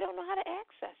 but I don't know how to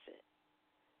access it.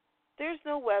 There's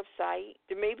no website.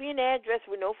 There may be an address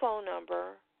with no phone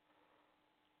number.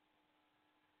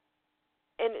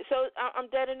 And so I'm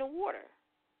dead in the water.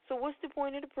 So what's the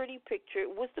point of the pretty picture?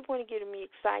 What's the point of getting me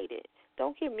excited?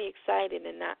 Don't get me excited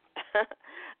and not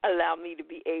allow me to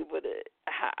be able to.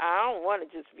 I don't want to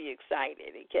just be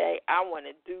excited, okay? I want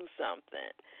to do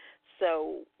something.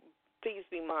 So please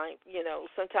be mindful.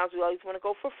 Sometimes we always want to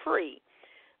go for free.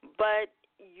 But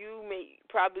you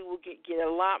probably will get a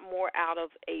lot more out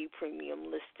of a premium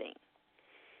listing.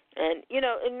 And,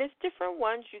 and there's different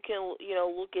ones. You can,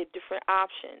 look at different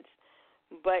options.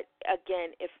 But,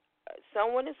 again, if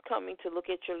someone is coming to look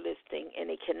at your listing and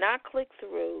they cannot click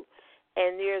through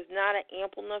and there's not an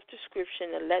ample enough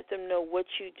description to let them know what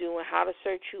you do and how to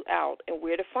search you out and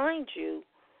where to find you,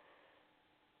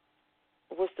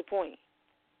 what's the point?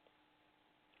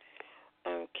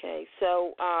 Okay,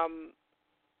 so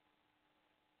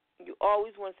you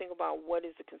always want to think about what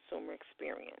is the consumer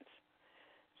experience.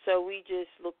 So we just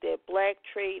looked at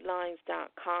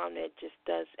blacktradelines.com that just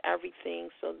does everything.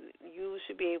 So you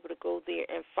should be able to go there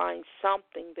and find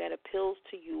something that appeals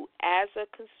to you as a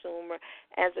consumer,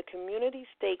 as a community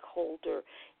stakeholder,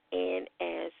 and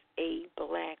as a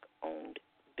black-owned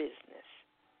business.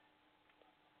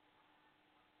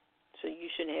 So you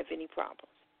shouldn't have any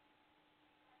problems.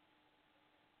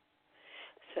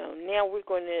 So now we're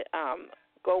going to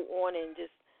go on and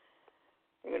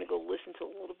we're going to go listen to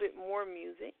a little bit more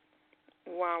music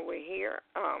while we're here.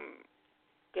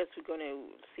 Guess we're going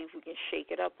to see if we can shake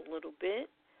it up a little bit.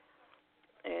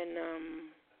 And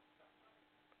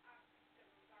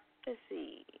let's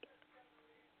see.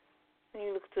 Let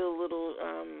me look to a little.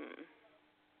 I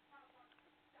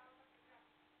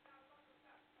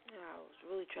was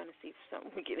really trying to see if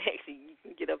something we can you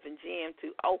can get up and jam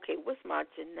to. Okay, what's my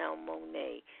Janelle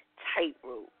Monáe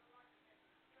Tightrope?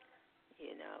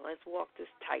 Let's walk this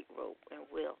tightrope, and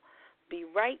we'll be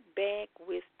right back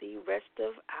with the rest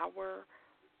of our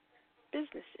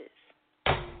businesses.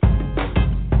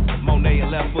 Monáe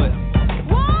and left foot.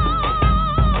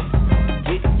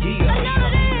 Another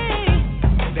day.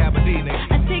 Dabba D, nigga.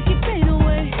 I take your pain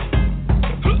away.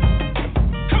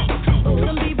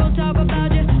 Some people talk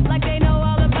about you like they know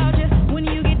all about you. When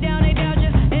you get down, they doubt you.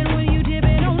 And when you dip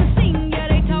it on the scene, yeah,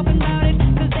 they talking about it.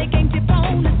 Cause they can't tip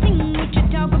on the scene what you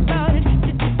talk about it.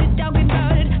 Talking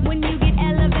about it. When you get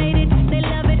elevated, they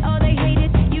love it or they hate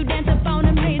it. You dance up on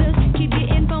them haters. Keep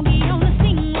getting funky on the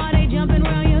scene while they jumping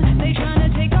around you. They trying to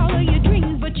take all of your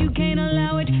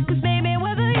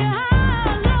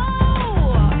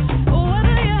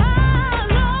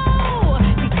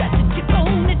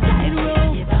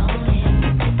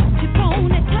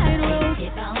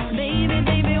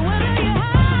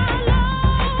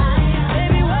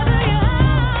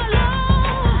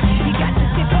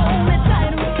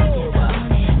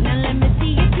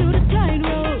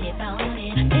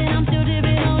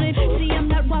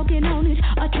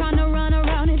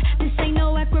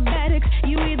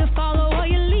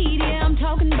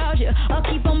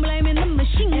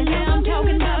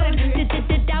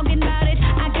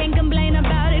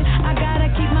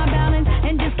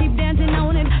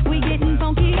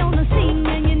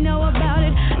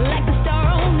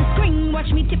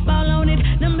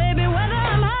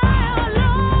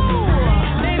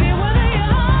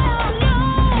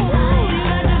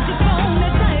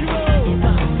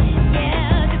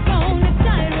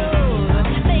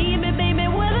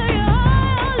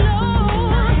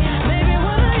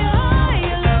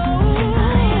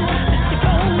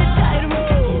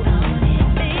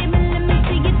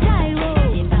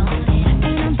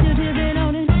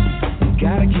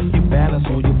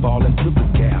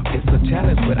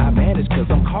damage, cause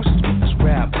I'm cautious with this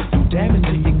rap. Do damage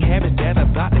to your cabbage that a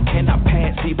doctor cannot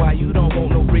pass. See why you don't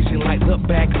want no racing like the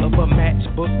back of a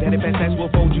matchbook. Daddy Fast will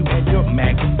fold you and your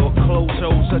MacBook. Close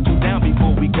shows shut you down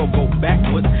before we go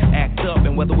backwards. Act up,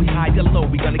 and whether we high or low,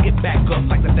 we gonna get back up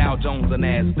like the Dow Jones and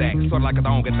NASDAQ. Sort of like a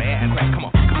dog in the ass crack. Come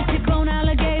on. I pick on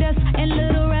alligators and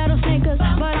little rattlesnakers,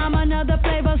 but I'm another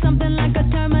flavor, something like a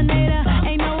Terminator.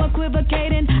 Ain't no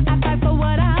equivocating. I fight for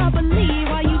what I believe.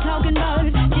 Why you talking about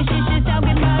it? Just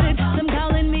talking about it. Some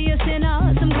calling me a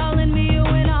sinner, some calling me a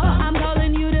winner. I'm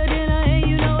calling you to dinner, and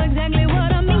you know exactly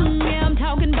what I mean. Yeah, I'm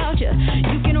talking about you.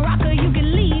 You can rock or you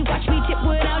can leave. Watch me tip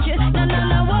without you. No, no,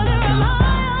 no. What am I?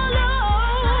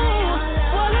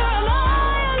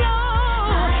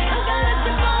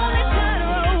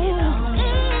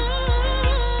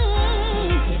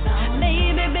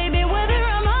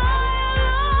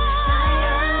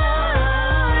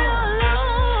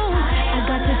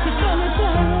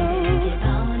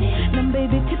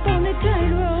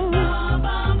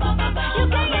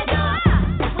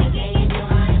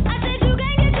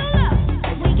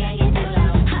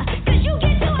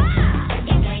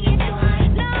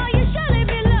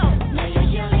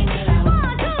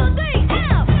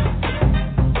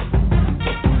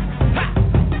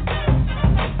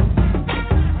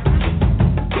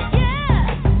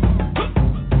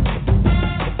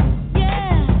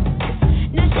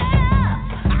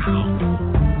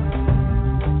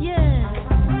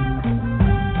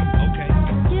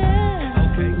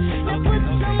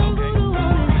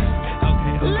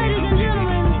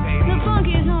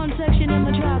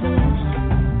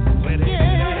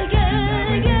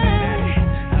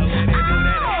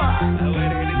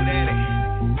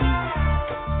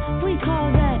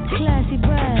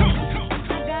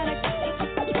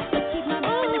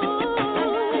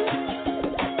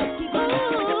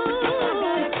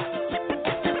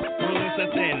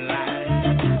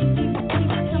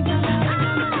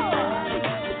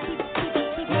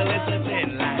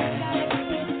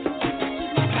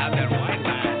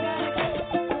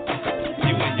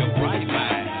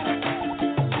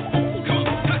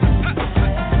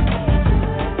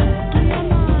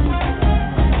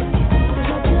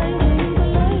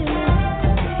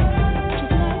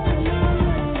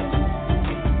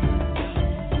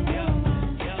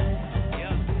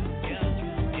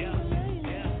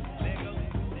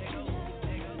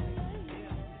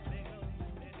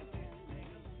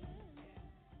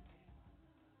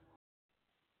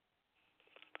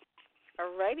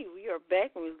 Alrighty, we are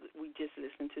back. We just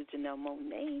listened to Janelle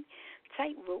Monáe,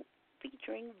 Tightrope,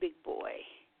 featuring Big Boy.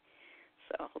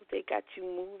 So I hope they got you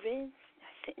moving,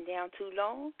 not sitting down too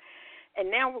long.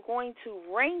 And now we're going to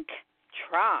Rank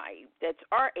Tribe. That's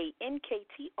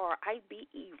RANKTRIBE,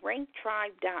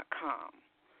 ranktribe.com.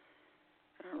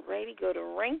 Alrighty, go to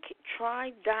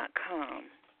ranktribe.com.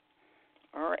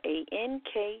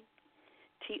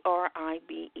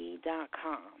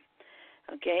 RANKTRIBE.com.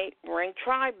 Okay, Rank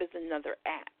Tribe is another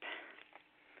app.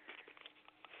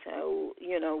 So,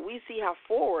 we see how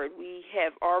forward we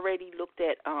have already looked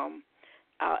at our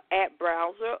app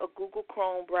browser, a Google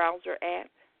Chrome browser app.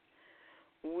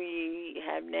 We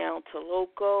have now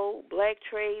Toloco, Black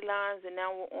Trade Lines, and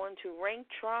now we're on to Rank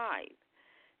Tribe.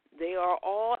 They are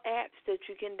all apps that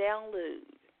you can download.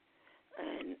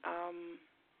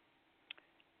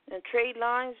 And Trade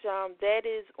Lines, that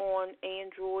is on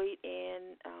Android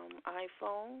and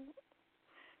iPhone.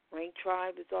 Rank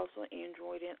Tribe is also an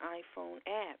Android and iPhone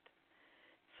app.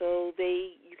 So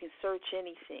you can search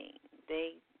anything.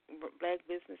 Black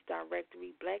Business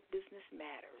Directory, Black Business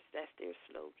Matters. That's their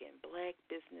slogan, Black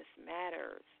Business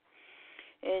Matters.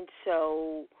 And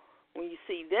so when you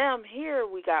see them here,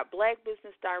 we got Black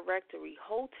Business Directory,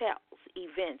 hotels,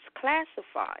 events,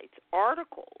 classifieds,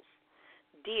 articles,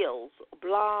 deals,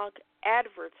 blog,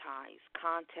 advertise,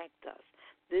 contact us.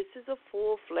 This is a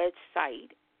full-fledged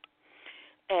site,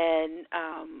 and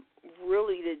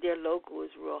really their logo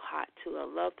is real hot too. I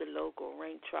love the logo,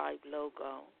 Rank Tribe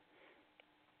logo.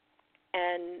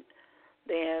 And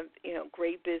they have,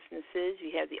 great businesses.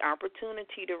 You have the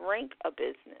opportunity to rank a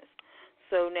business.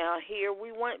 So now here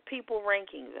we want people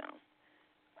ranking them.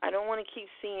 I don't want to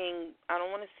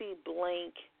see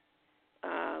blank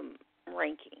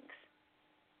rankings.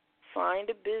 Find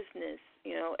a business,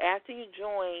 after you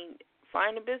join,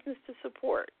 find a business to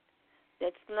support.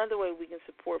 That's another way we can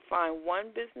support. Find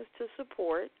one business to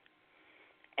support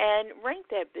and rank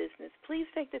that business. Please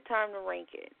take the time to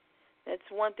rank it. That's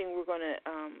one thing we're going to,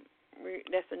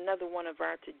 that's another one of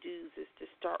our to-dos is to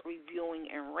start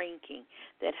reviewing and ranking.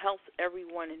 That helps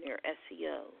everyone in their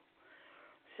SEO.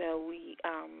 So we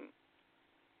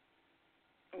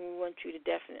want you to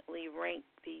definitely rank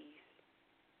these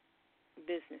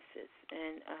businesses.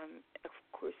 And, of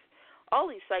course, all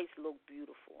these sites look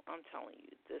beautiful. I'm telling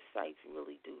you, the sites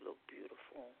really do look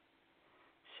beautiful.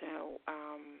 So,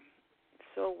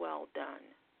 so well done.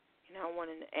 And I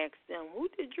wanted to ask them, who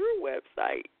did your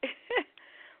website?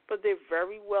 But they're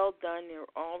very well done. They're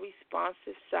all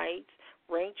responsive sites.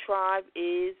 Rank Tribe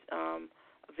is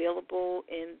available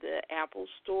in the Apple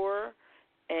Store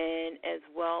and as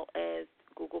well as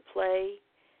Google Play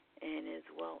and as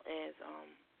well as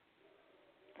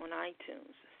on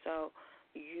iTunes. So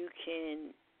you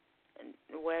can,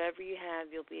 whatever you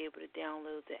have, you'll be able to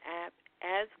download the app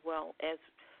as well as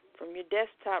from your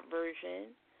desktop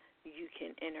version, you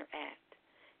can interact.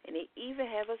 And they even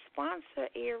have a sponsor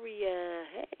area.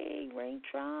 Hey, Rank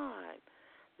Tribe.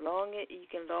 You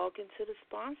can log into the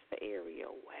sponsor area.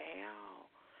 Wow.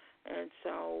 And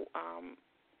so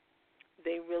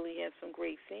they really have some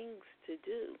great things to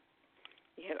do.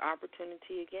 You have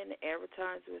opportunity, again, to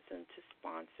advertise with them, to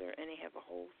sponsor, and they have a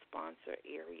whole sponsor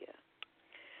area.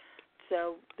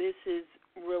 So this is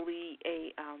really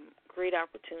a great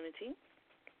opportunity.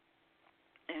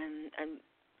 And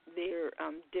they're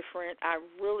different. I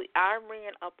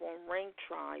ran up on Rank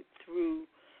Tribe through,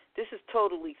 this is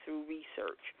totally through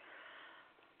research.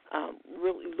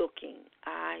 Really looking,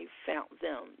 I found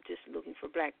them just looking for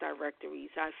black directories.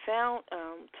 I found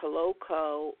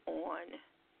Toloco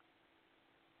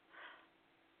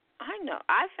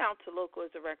I found Toloco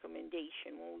as a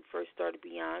recommendation when we first started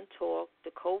Beyond Talk.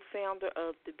 The co-founder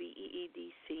of the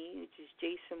BEEDC, which is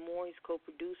Jason Moore, he's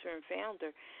co-producer and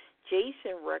founder.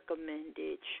 Jason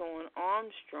recommended Sean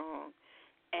Armstrong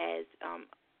as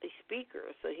a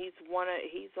speaker. So he's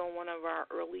on one of our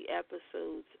early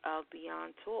episodes of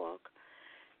Beyond Talk,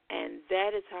 and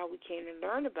that is how we came to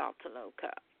learn about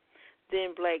Toloco.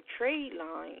 Then Black Trade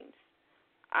Lines,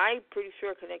 I'm pretty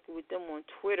sure I connected with them on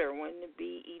Twitter when the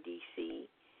BEDC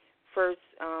first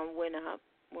went up.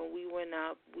 When we went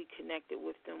up, we connected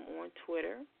with them on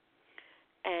Twitter.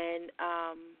 And,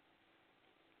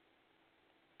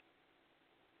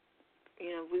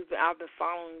 I've been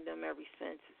following them ever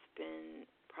since. It's been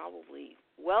probably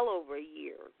well over a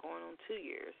year, going on 2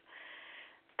 years.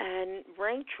 And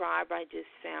Rank Tribe I just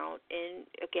found in,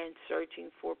 again, searching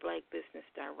for black business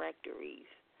directories.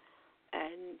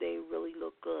 And they really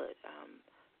look good.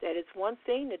 That is one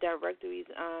thing, the directories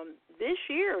this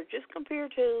year, just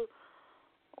compared to,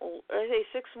 let's say,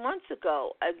 6 months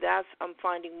ago, I'm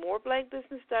finding more black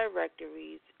business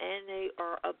directories, and they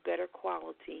are of better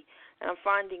quality. And I'm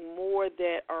finding more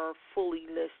that are fully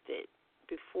listed.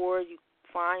 Before you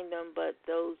find them, but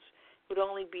those would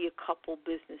only be a couple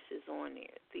businesses on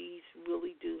there. These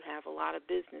really do have a lot of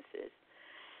businesses.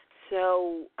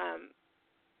 So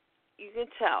you can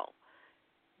tell.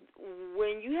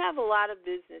 When you have a lot of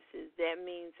businesses, that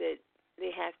means that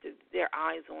they have their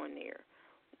eyes on there.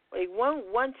 Like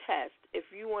one test,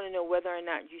 if you want to know whether or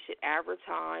not you should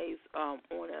advertise on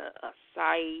a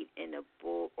site, in a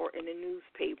book, or in a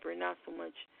newspaper, not so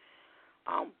much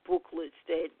booklets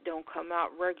that don't come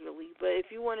out regularly. But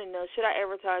if you want to know, should I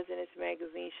advertise in this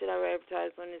magazine? Should I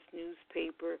advertise on this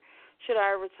newspaper? Should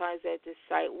I advertise at this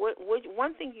site?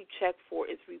 One thing you check for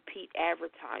is repeat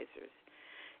advertisers.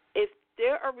 If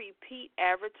there are repeat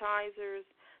advertisers,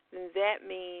 then that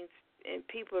means, and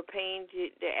people are paying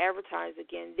to advertise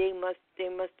again, they must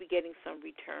be getting some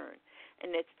return,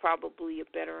 and that's probably a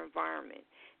better environment.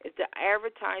 If the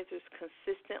advertisers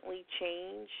consistently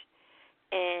change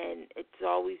and it's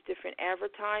always different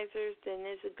advertisers, then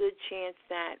there's a good chance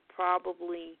that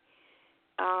probably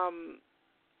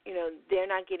they're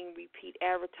not getting repeat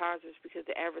advertisers because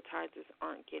the advertisers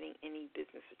aren't getting any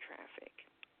business or traffic.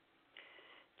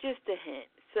 Just a hint.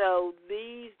 So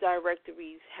these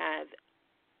directories have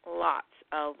lots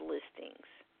of listings,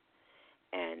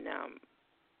 and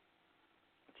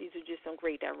these are just some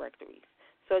great directories.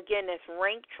 So again, that's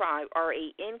Rank Tribe,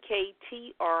 RANKTRIBE,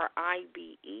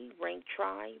 Rank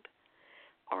Tribe,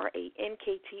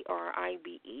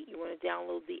 RANKTRIBE. You want to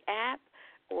download the app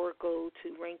or go to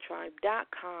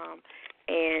ranktribe.com,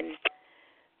 and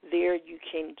there you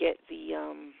can get the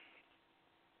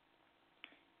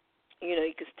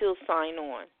you can still sign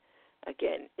on.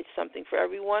 Again, it's something for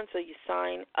everyone, so you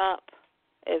sign up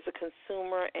as a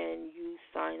consumer and you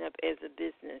sign up as a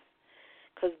business,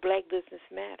 because black business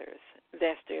matters.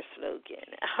 That's their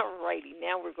slogan. All righty,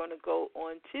 now we're going to go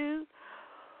on to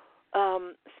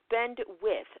spendwith.in.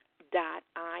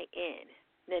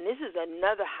 Then this is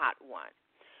another hot one.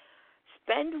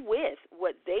 Spendwith,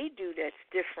 what they do that's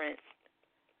different,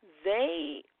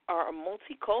 they are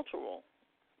multicultural.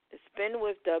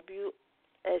 Spendwith, SPENDWITH.in.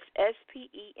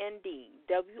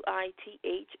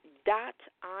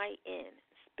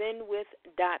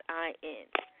 spinwith.in,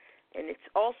 and it's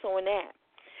also an app.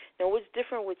 Now, what's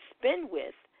different with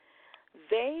Spinwith?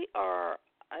 They are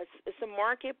it's a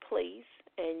marketplace,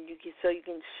 and you can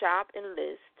shop and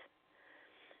list.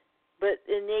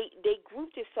 And they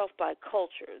group themselves by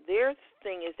culture. Their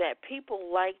thing is that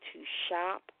people like to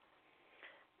shop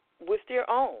with their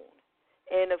own,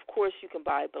 and of course you can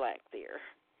buy black there,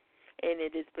 and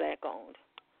it is black owned,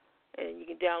 and you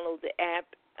can download the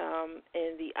app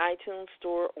in the iTunes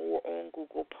Store or on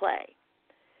Google Play.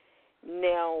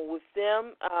 Now with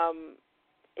them,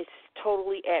 it's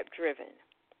totally app driven,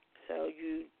 so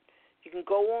you can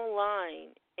go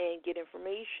online and get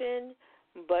information,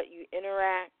 but you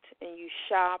interact and you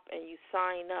shop and you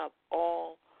sign up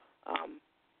all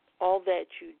that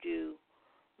you do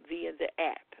via the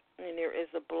app. And there is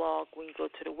a blog when you go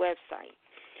to the website.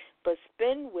 But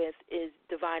Spinwith is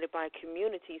divided by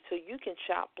community, so you can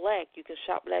shop black, you can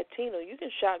shop Latino, you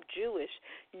can shop Jewish.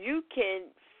 You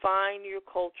can find your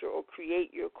culture or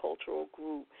create your cultural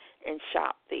group and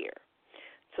shop there.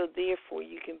 So therefore,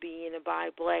 you can be in a buy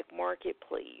black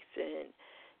marketplace, and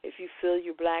if you feel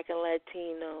you're black and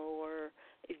Latino, or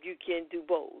if you can do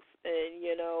both, and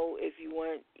if you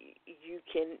want, you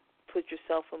can put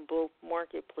yourself in both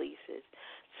marketplaces.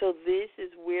 So this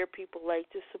is where people like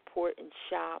to support and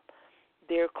shop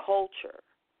their culture.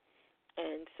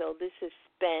 And so this is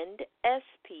Spend,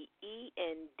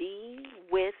 SPEND,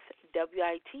 with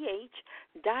WITH.IN.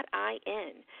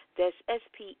 That's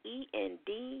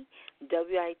SPEND,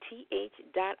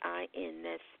 WITH.IN.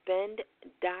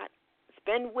 That's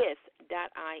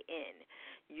spendwith.in.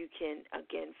 You can,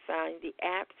 again, find the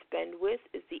app. Spendwith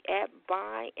is the app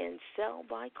Buy and Sell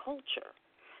by Culture.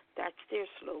 That's their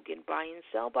slogan, Buy and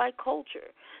Sell by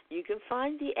Culture. You can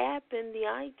find the app in the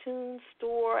iTunes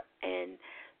Store and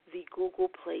the Google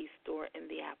Play Store and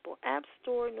the Apple App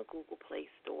Store and the Google Play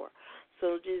Store.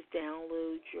 So just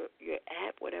download your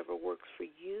app, whatever works for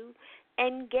you,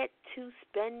 and get to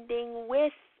spending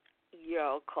with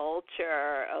your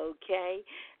culture, okay?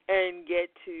 And get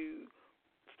to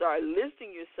start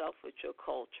listing yourself with your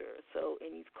culture, so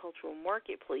in these cultural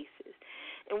marketplaces.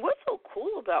 And what's so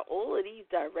cool about all of these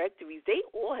directories, they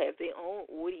all have their own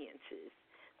audiences.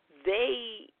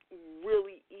 They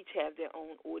really each have their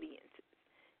own audiences.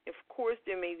 Of course,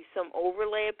 there may be some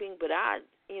overlapping, but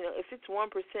if it's 1%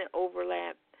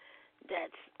 overlap,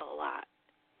 that's a lot.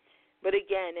 But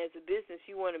again, as a business,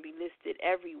 you want to be listed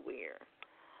everywhere.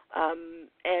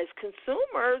 As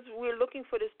consumers, we're looking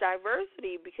for this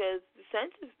diversity because the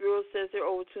Census Bureau says there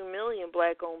are over 2 million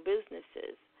black-owned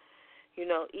businesses.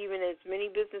 Even as many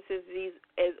businesses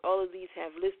as all of these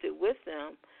have listed with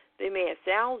them, they may have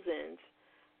thousands,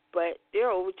 but there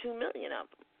are over 2 million of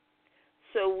them.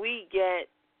 So we get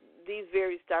these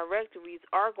various directories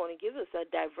are going to give us a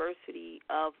diversity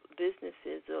of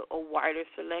businesses, a wider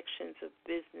selections of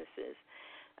businesses.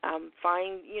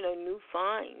 Find, new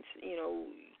finds,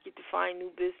 get to find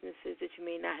new businesses that you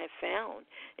may not have found.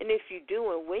 And if you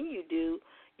do, and when you do,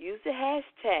 use the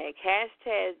hashtag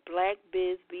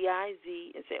BlackBiz,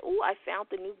 B-I-Z, and say, oh, I found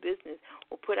the new business,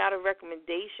 or put out a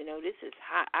recommendation, oh, this is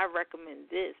hot, I recommend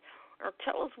this. Or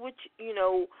tell us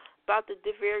about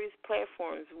the various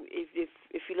platforms.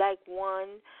 If you like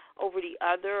one over the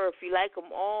other, or if you like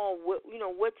them all,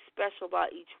 what's special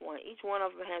about each one? Each one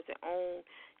of them has their own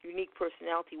unique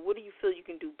personality. What do you feel you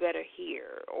can do better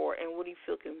here, and what do you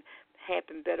feel can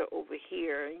happen better over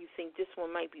here? And you think this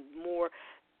one might be more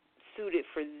suited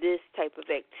for this type of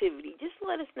activity? Just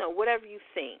let us know. Whatever you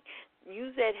think,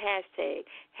 use that hashtag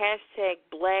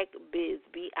BlackBiz,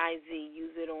 B-I-Z.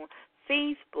 Use it on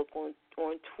Facebook, on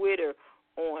Twitter,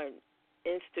 on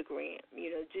Instagram.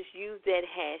 Just use that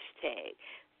hashtag.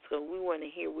 So we want to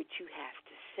hear what you have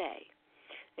to say.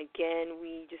 Again,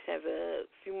 we just have a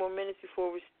few more minutes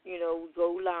before we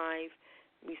go live.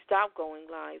 We stop going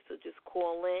live, so just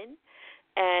call in,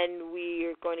 and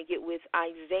we're going to get with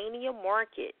Izania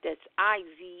Market. That's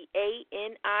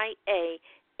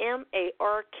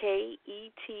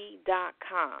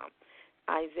IZANIAMARKET.com.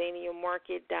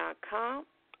 IZaniaMarket.com.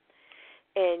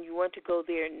 And you want to go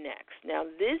there next. Now,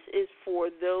 this is for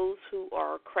those who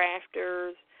are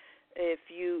crafters. If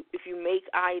you make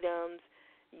items,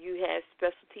 you have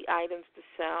specialty items to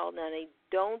sell. Now, they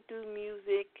don't do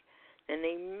music, and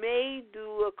they may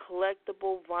do a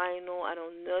collectible vinyl. I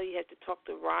don't know. You have to talk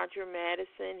to Roger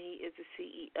Madison. He is the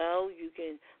CEO. You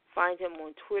can find him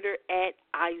on Twitter at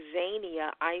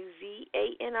Izania,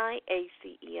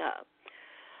 IZANIACEO.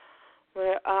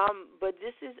 But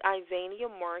this is Izania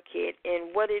Market,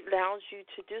 and what it allows you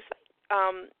to do,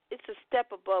 it's a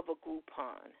step above a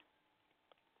Groupon.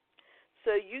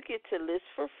 So you get to list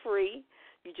for free.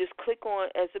 You just click on,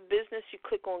 as a business, you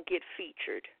click on Get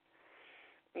Featured.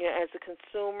 You know, as a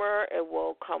consumer, it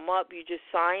will come up. You just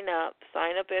sign up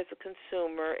as a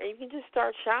consumer, and you can just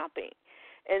start shopping.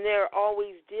 And there are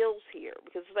always deals here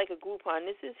because it's like a Groupon.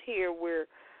 This is here where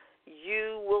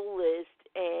you will list,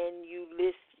 and you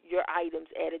list your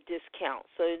items at a discount.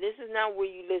 So this is not where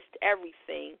you list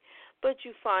everything, but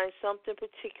you find something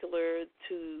particular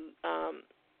to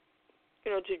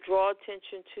to draw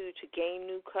attention to gain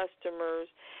new customers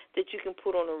that you can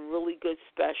put on a really good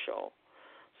special.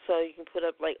 So you can put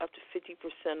up up to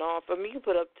 50% off. I mean, you can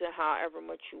put up to however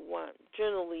much you want.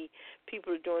 Generally,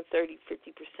 people are doing 30,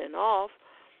 50% off,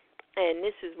 and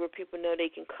this is where people know they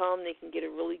can come, they can get a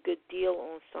really good deal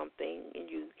on something, and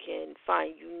you can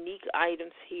find unique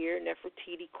items here,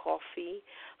 Nefertiti coffee,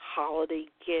 holiday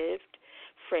gift.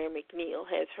 Fran McNeil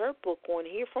has her book on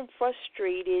here, From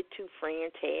Frustrated to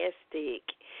Fantastic.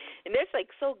 And that's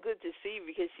so good to see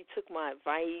because she took my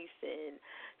advice and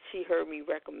she heard me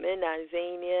recommend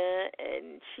Isaiah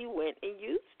and she went and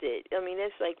used it. I mean,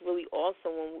 that's really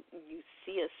awesome when you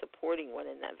see us supporting one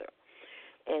another.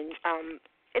 And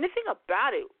the thing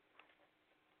about it,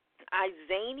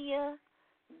 Isaiah.com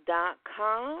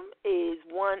is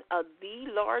one of the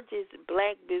largest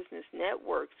black business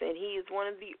networks, and he is one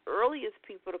of the earliest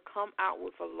people to come out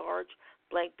with a large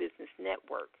black business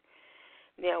network.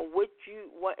 Now, if you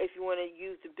want to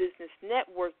use the business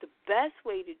network, the best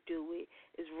way to do it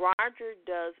is Roger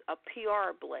does a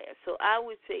PR blast. So I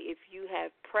would say if you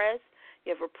have a press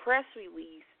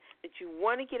release that you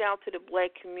want to get out to the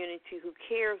black community who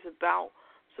cares about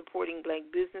supporting black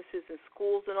businesses and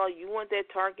schools and all, you want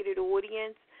that targeted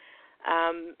audience.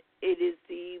 It is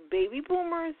the baby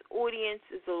boomers audience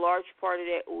is a large part of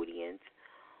that audience,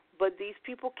 but these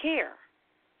people care.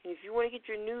 And if you want to get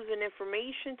your news and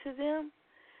information to them,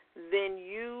 then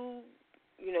you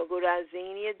go to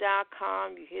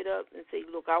Isaiah.com, you hit up and say,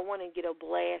 look, I want to get a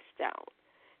blast out.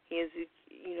 He has a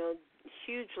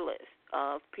huge list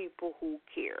of people who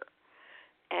care.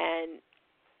 And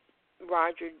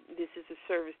Roger, this is a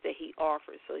service that he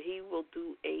offers. So he will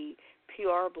do a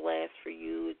PR blast for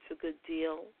you. It's a good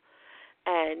deal.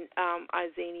 And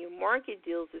Isaiah Market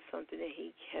Deals is something that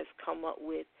he has come up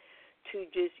with to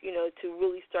just, to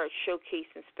really start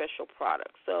showcasing special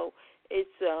products. So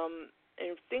it's,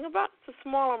 and the thing about it's a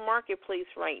smaller marketplace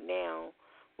right now,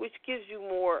 which gives you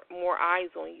more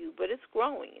eyes on you, but it's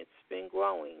growing. It's been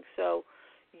growing. So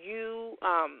you,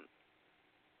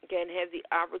 again, have the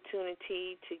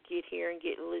opportunity to get here and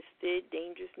get listed.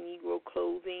 Dangerous Negro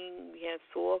Clothing. We have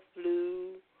Soft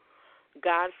Blue,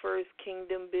 God First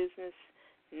Kingdom Business,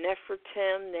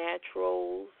 Nefertim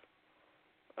Naturals,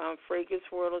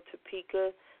 Fragrance World of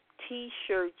Topeka,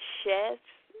 T-Shirt Chefs,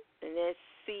 and that's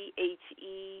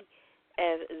CHEFZ.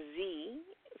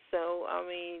 So, I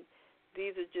mean,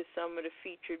 these are just some of the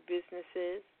featured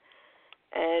businesses.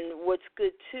 And what's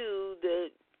good, too,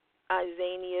 the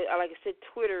Isaiah, like I said,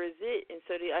 Twitter is it, and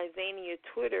so the Isaiah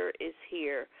Twitter is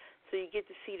here, so you get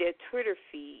to see their Twitter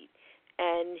feed,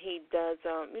 and he does,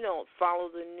 follow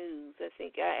the news. I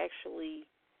think I actually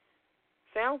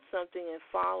found something and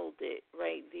followed it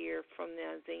right there from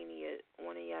the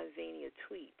one of the Isaiah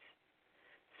tweets.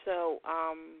 So,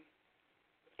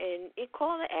 and it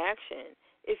call to action.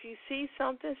 If you see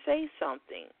something, say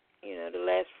something. The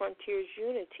last frontier is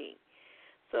unity.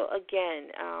 So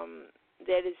again,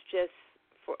 that is just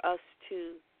for us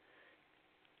to,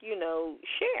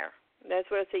 share. That's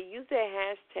what I say. Use that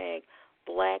hashtag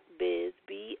BlackBiz,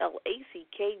 BlackBiz.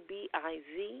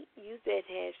 Use that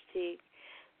hashtag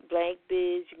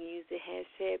BlackBiz. You can use the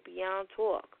hashtag Beyond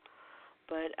Talk.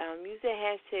 But use that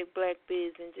hashtag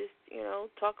BlackBiz and just,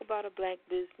 talk about a black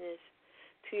business.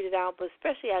 Tweet it out, but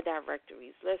especially our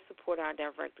directories. Let's support our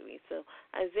directories. So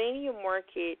Isaiah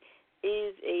Market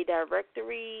is a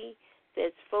directory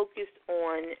that's focused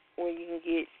on where you can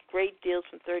get great deals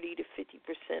from 30 to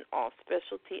 50% off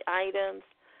specialty items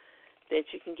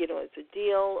that you can get on as a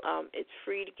deal. It's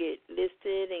free to get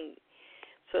listed, and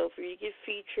so for you to get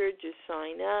featured, just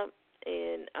sign up,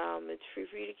 and it's free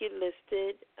for you to get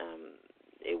listed.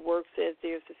 It works as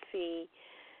there's a fee,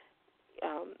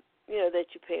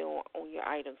 that you pay on your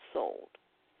items sold.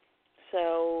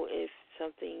 So if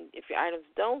your items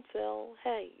don't sell,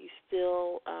 hey, you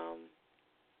still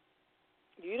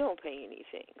you don't pay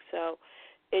anything. So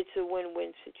it's a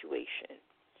win-win situation.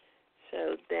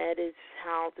 So that is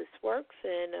how this works,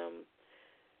 and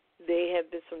there have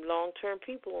been some long-term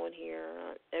people on here.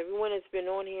 Everyone that's been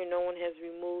on here, no one has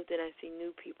removed, and I see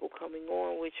new people coming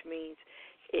on, which means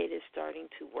it is starting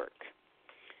to work.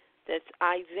 That's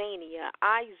Izania,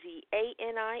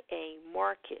 Izania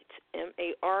Market,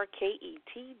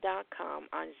 market.com,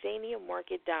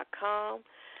 IzaniaMarket.com,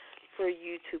 for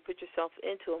you to put yourself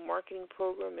into a marketing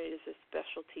program. It is a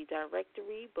specialty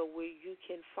directory, but where you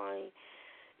can find,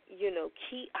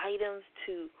 key items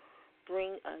to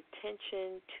bring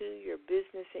attention to your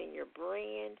business and your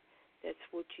brand. That's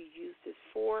what you use this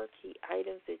for. Key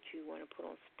items that you want to put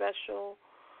on special,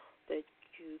 that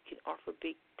you can offer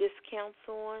big discounts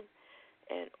on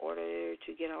in order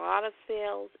to get a lot of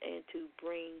sales and to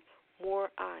bring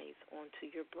more eyes onto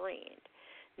your brand.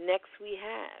 Next we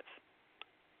have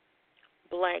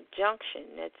Black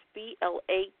Junction. That's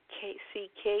BLACK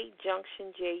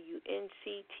Junction,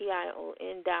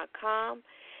 JUNCTION.com.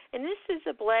 And this is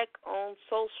a Black-owned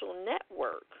social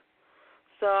network.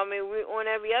 So, we're on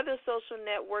every other social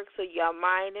network, so y'all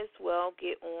might as well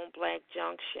get on Black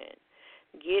Junction.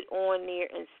 Get on there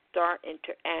and start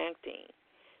interacting.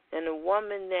 And the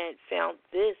woman that found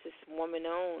this is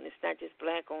woman-owned. It's not just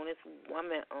Black-owned, it's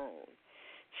woman-owned.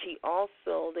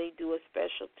 They do a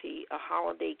specialty, a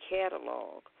holiday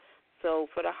catalog. So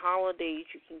for the holidays,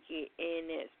 you can get in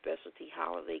that specialty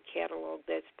holiday catalog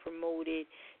that's promoted.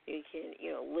 You can,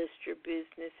 list your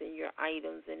business and your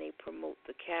items, and they promote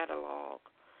the catalog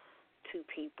to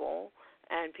people.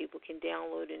 And people can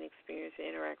download and experience and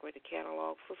interact with the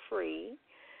catalog for free.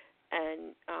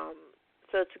 And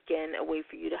so it's, again, a way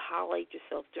for you to highlight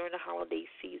yourself during the holiday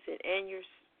season and your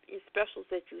specials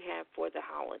that you have for the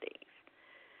holidays.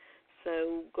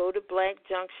 So go to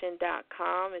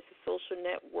blackjunction.com. It's a social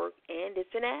network, and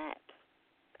it's an app.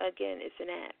 Again, it's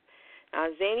an app. Now,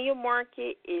 Zania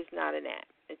Market is not an app.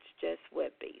 It's just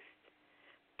web-based.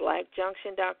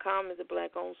 Blackjunction.com is a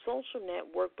Black-owned social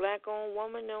network, Black-owned,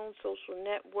 woman-owned social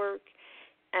network,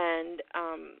 and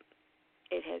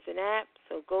it has an app.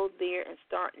 So go there and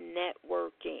start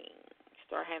networking.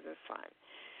 Start having fun.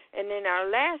 And then our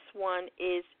last one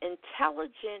is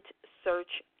Intelligent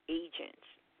Search Agents.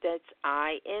 That's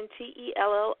INTELLIGENT,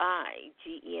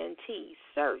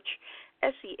 search,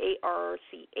 SEARCH,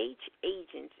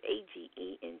 agents,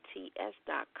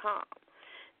 AGENTS.com.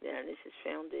 Now, this is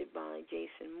founded by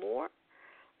Jason Moore,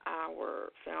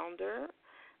 our founder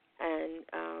and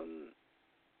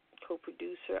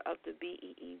co-producer of the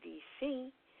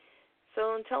BEEDC.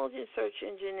 So, Intelligent Search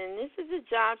Engine, and this is a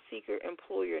job seeker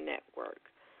employer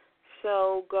network.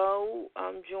 So go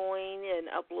join and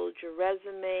upload your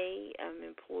resume.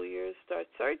 Employers start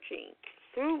searching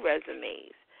through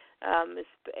resumes.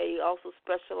 They also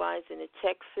specialize in the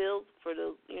tech field for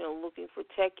the looking for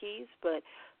techies. But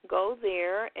go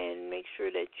there and make sure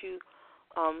that you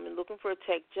looking for a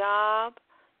tech job.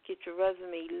 Get your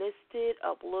resume listed.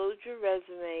 Upload your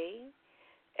resume,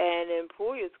 and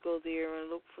employers go there and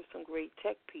look for some great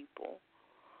tech people.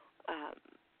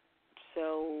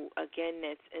 So, again,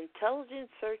 that's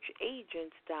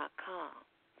intelligentsearchagents.com.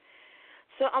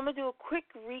 So I'm going to do a quick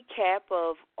recap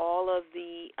of all of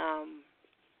the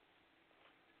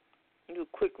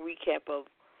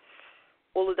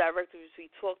directories we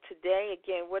talked today.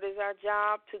 Again, what is our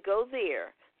job? To go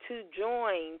there, to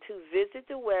join, to visit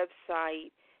the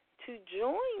website, to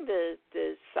join the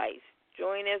sites,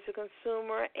 join as a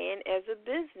consumer and as a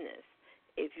business.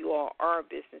 If you all are a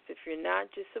business. If you're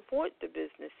not, just support the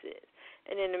businesses.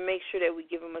 And then to make sure that we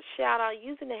give them a shout-out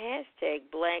using the hashtag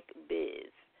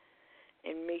BlackBiz.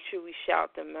 And make sure we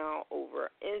shout them out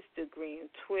over Instagram,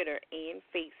 Twitter, and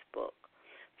Facebook.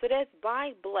 So that's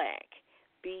Buy Black,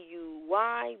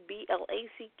 BUYBLACK.IO.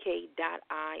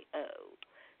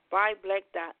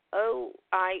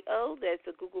 BuyBlack.io, that's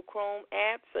a Google Chrome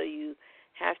app, so you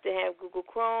have to have Google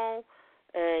Chrome,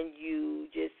 and you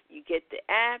get the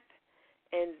app.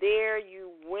 And there,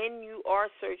 when you are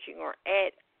searching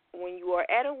when you are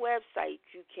at a website,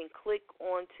 you can click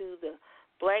onto the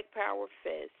Black Power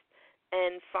Fest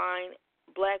and find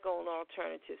Black-owned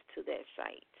alternatives to that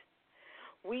site.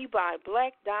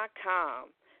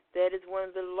 WeBuyBlack.com. That is one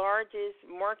of the largest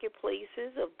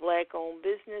marketplaces of Black-owned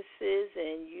businesses,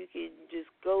 and you can just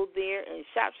go there and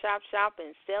shop,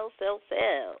 and sell.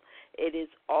 It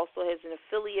also has an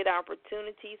affiliate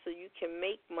opportunity, so you can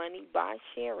make money by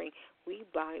sharing.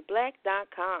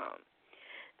 WeBuyBlack.com.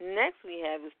 Next we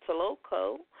have is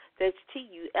Tuloko. That's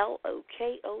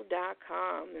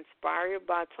TULOKO.com. Inspired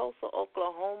by Tulsa,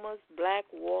 Oklahoma's Black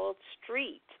Wall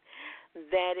Street.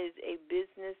 That is a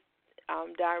business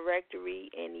directory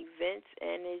and events,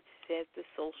 and it has the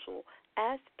social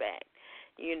aspect.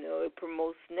 It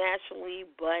promotes nationally,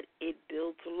 but it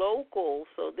builds local.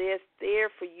 So there's there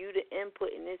for you to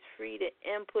input, and it's free to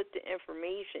input the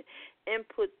information,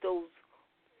 input those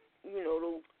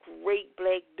great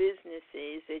Black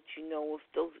businesses that of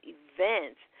those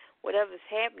events whatever's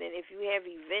happening. If you have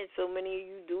events, so many of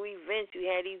you do events, you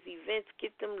had these events,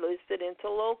 get them listed into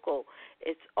local.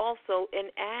 It's also an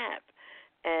app,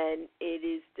 and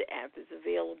the app is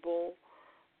available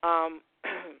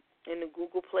in the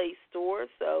Google Play Store,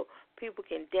 so people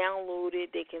can download it.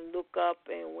 They can look up,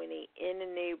 and when they're in the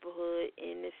neighborhood,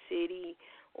 in the city,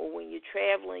 or when you're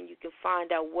traveling, you can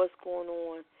find out what's going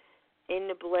on in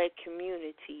the black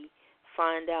community,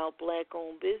 find out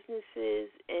black-owned businesses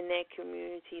in that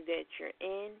community that you're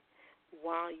in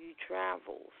while you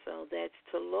travel. So that's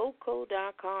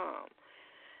toloco.com.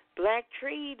 Black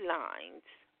Trade Lines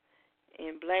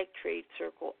and Black Trade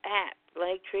Circle app.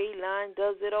 Black Trade Line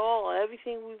does it all.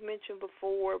 Everything we've mentioned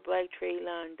before, Black Trade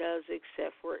Line does,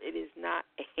 except for it is not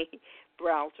a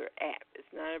browser app. It's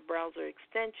not a browser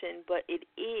extension, but it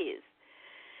is.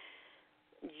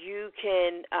 You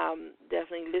can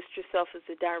definitely list yourself as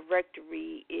a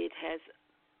directory. It has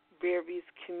various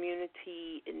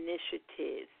community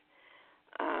initiatives.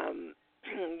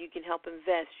 You can help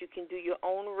invest. You can do your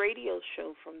own radio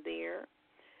show from there.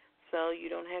 So you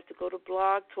don't have to go to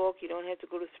Blog Talk. You don't have to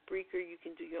go to Spreaker. You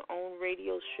can do your own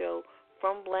radio show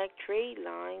from Black Trade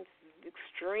Lines.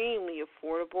 Extremely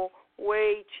affordable,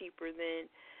 way cheaper than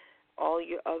all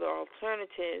your other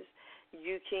alternatives.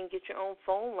 You can get your own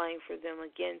phone line for them.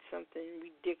 Again, something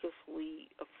ridiculously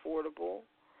affordable.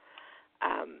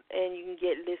 And you can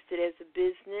get listed as a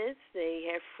business.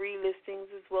 They have free listings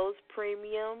as well as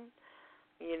premium.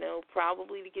 You know,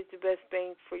 probably to get the best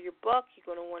bang for your buck, you're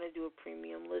going to want to do a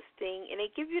premium listing. And they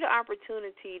give you the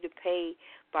opportunity to pay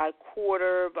by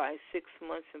quarter, by 6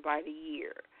 months, and by the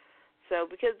year. So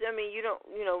because, I mean, you don't,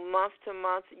 month to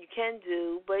month you can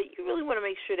do, but you really want to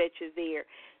make sure that you're there.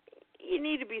 You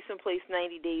need to be someplace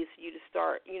 90 days for you to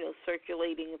start,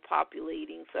 circulating and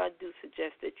populating. So I do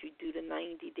suggest that you do the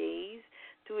 90 days.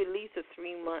 Do at least a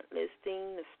 3-month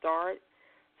listing to start,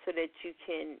 so that you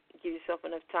can give yourself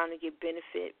enough time to get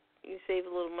benefit. You save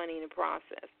a little money in the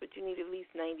process, but you need at least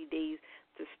 90 days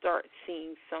to start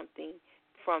seeing something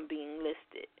from being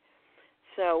listed.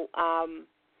 So,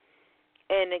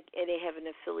 and they have an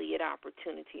affiliate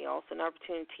opportunity, also an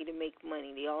opportunity to make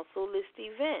money. They also list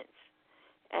events.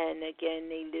 And, again,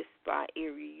 they list by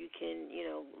area. You can,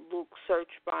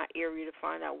 search by area to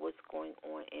find out what's going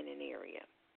on in an area.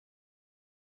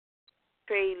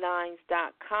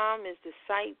 TradeLines.com is the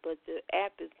site, but the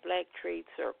app is Black Trade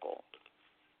Circle.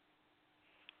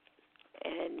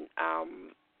 And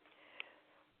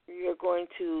you're going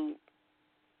to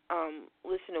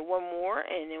listen to one more,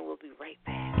 and then we'll be right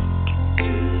back.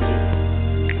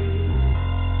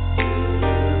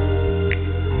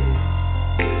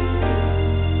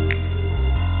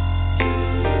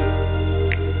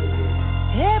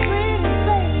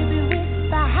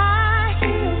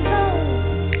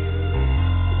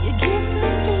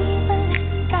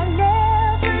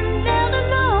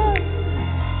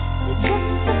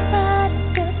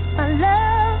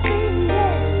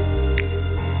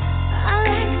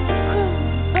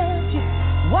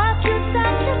 Watch you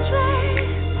touch your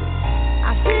train.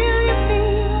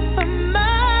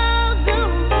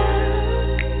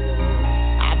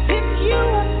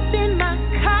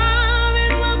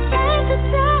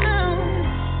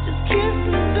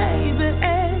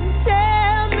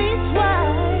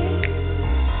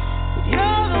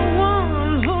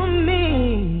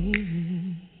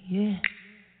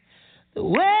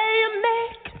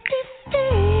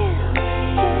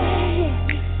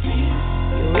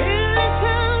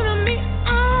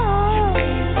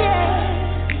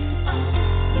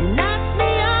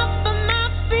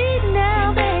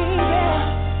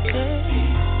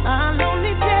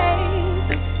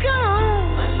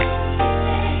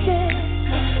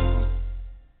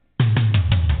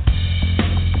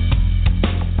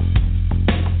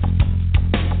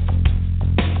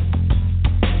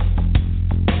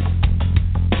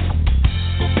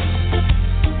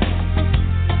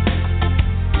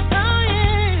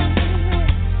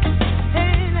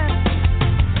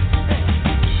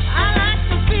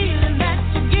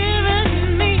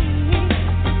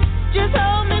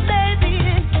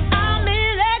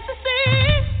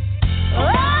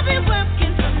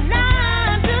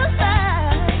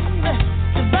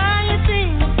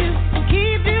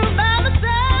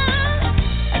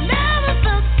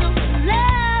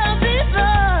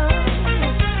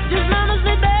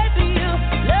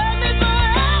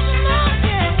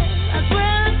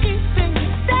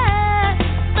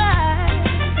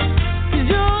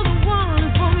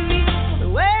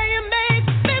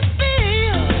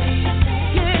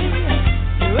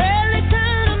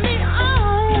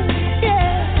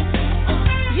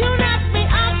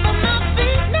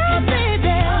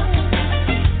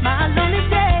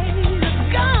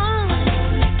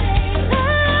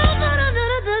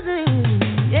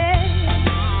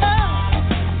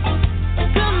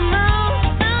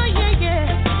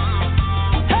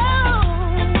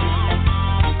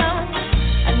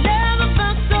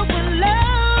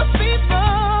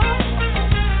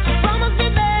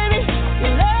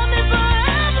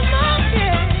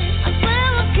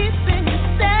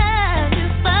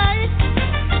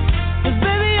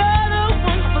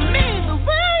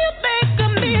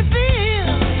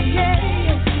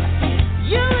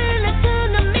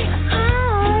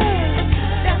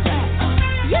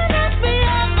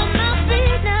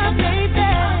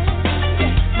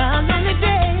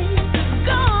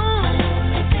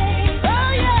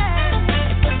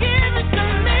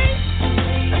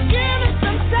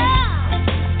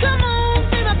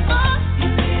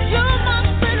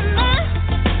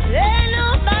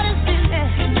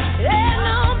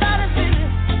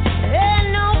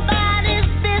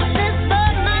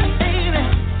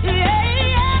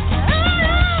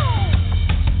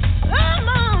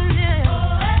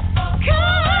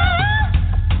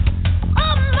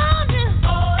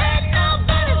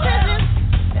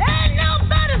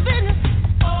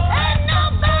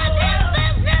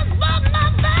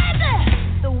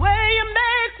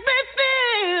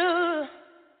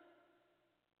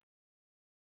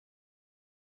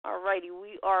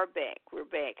 are back. We're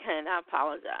back, and I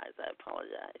apologize.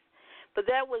 But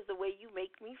that was The Way You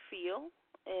Make Me Feel,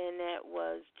 and that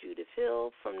was Judith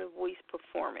Hill from The Voice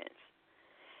Performance.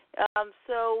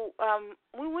 So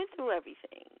we went through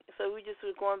everything. So we just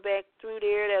were going back through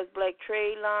there. That's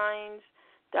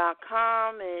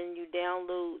blacktradelines.com, and you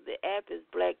download the app. Is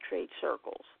Black Trade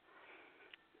Circles.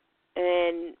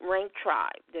 And Rank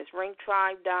Tribe. That's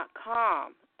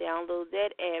ranktribe.com. Download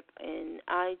that app in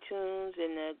iTunes,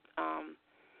 in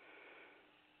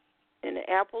the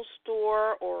Apple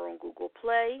Store, or on Google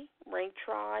Play. Rank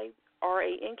Tribe,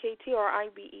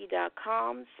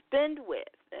 RANKTRIBE.com.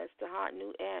 Spendwith. That's the hot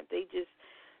new app. They've just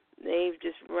been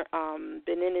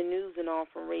in the news and all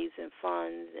from raising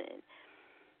funds and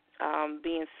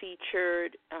being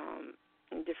featured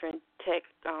in different tech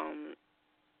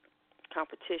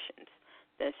competitions.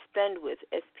 That's Spendwith,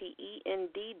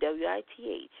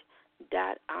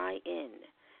 SPENDWITH.IN,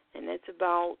 and that's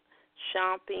about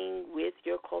shopping with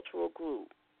your cultural group.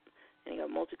 And you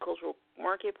got multicultural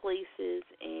marketplaces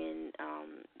and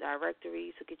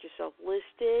directories to get yourself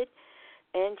listed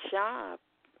and shop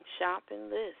and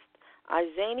list.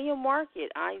 Izania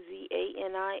Market,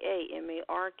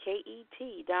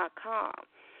 IZANIAMARKET.com.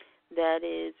 That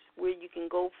is where you can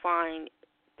go find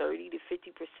 30 to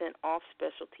 50% off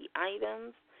specialty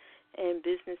items and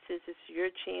businesses. It's your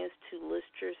chance to list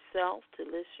yourself, to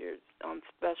list your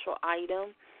special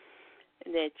item,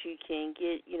 and that you can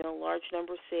get, large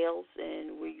number of sales,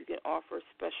 and where you can offer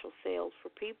special sales for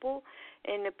people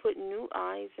and to put new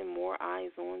eyes and more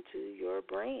eyes onto your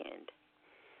brand.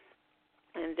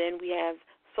 And then we have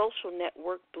social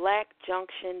network,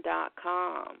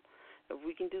 blackjunction.com. If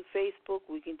we can do Facebook,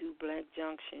 we can do Black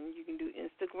Junction. You can do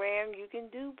Instagram, you can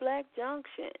do Black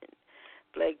Junction.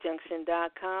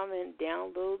 BlackJunction.com, and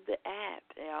download the app.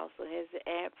 It also has the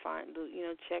app.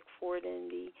 Check for it in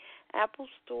the Apple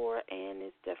Store, and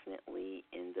it's definitely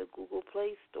in the Google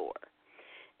Play Store.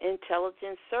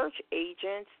 Intelligent Search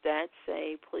Agents, that's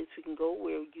a place we can go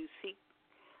where you seek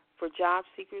for job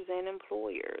seekers and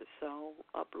employers. So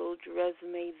upload your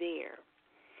resume there.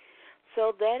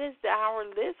 So that is our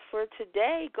list for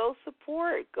today. Go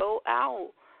support. Go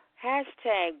out.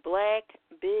 Hashtag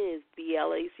BlackBiz,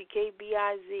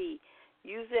 BlackBiz.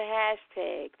 Use the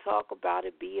hashtag. Talk about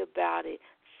it. Be about it.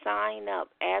 Sign up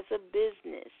as a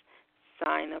business.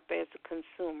 Sign up as a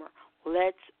consumer.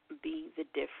 Let's be the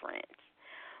difference.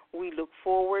 We look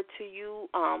forward to you.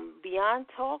 Beyond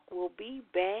Talk will be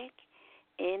back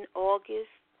in August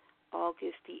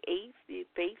the 8th. The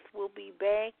 8th will be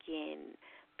back, and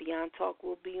Beyond Talk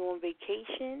will be on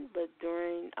vacation, but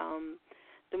during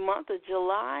the month of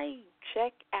July,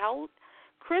 check out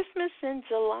Christmas in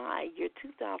July, your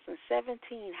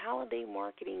 2017 holiday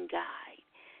marketing guide.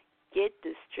 Get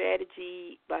the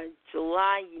strategy. By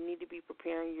July, you need to be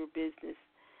preparing your business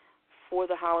for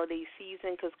the holiday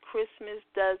season, because Christmas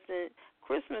starts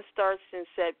in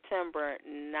September,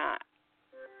 not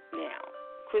now.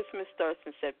 Christmas starts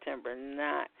in September,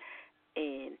 not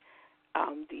in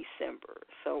December.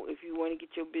 So if you want to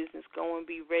get your business going,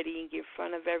 be ready and get in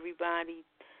front of everybody.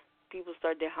 People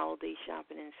start their holiday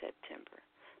shopping in September.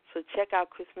 So check out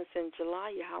Christmas in July,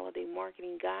 your holiday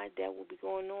marketing guide. That will be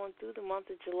going on through the month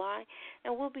of July.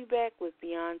 And we'll be back with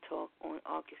Beyond Talk on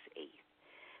August 8th.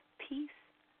 Peace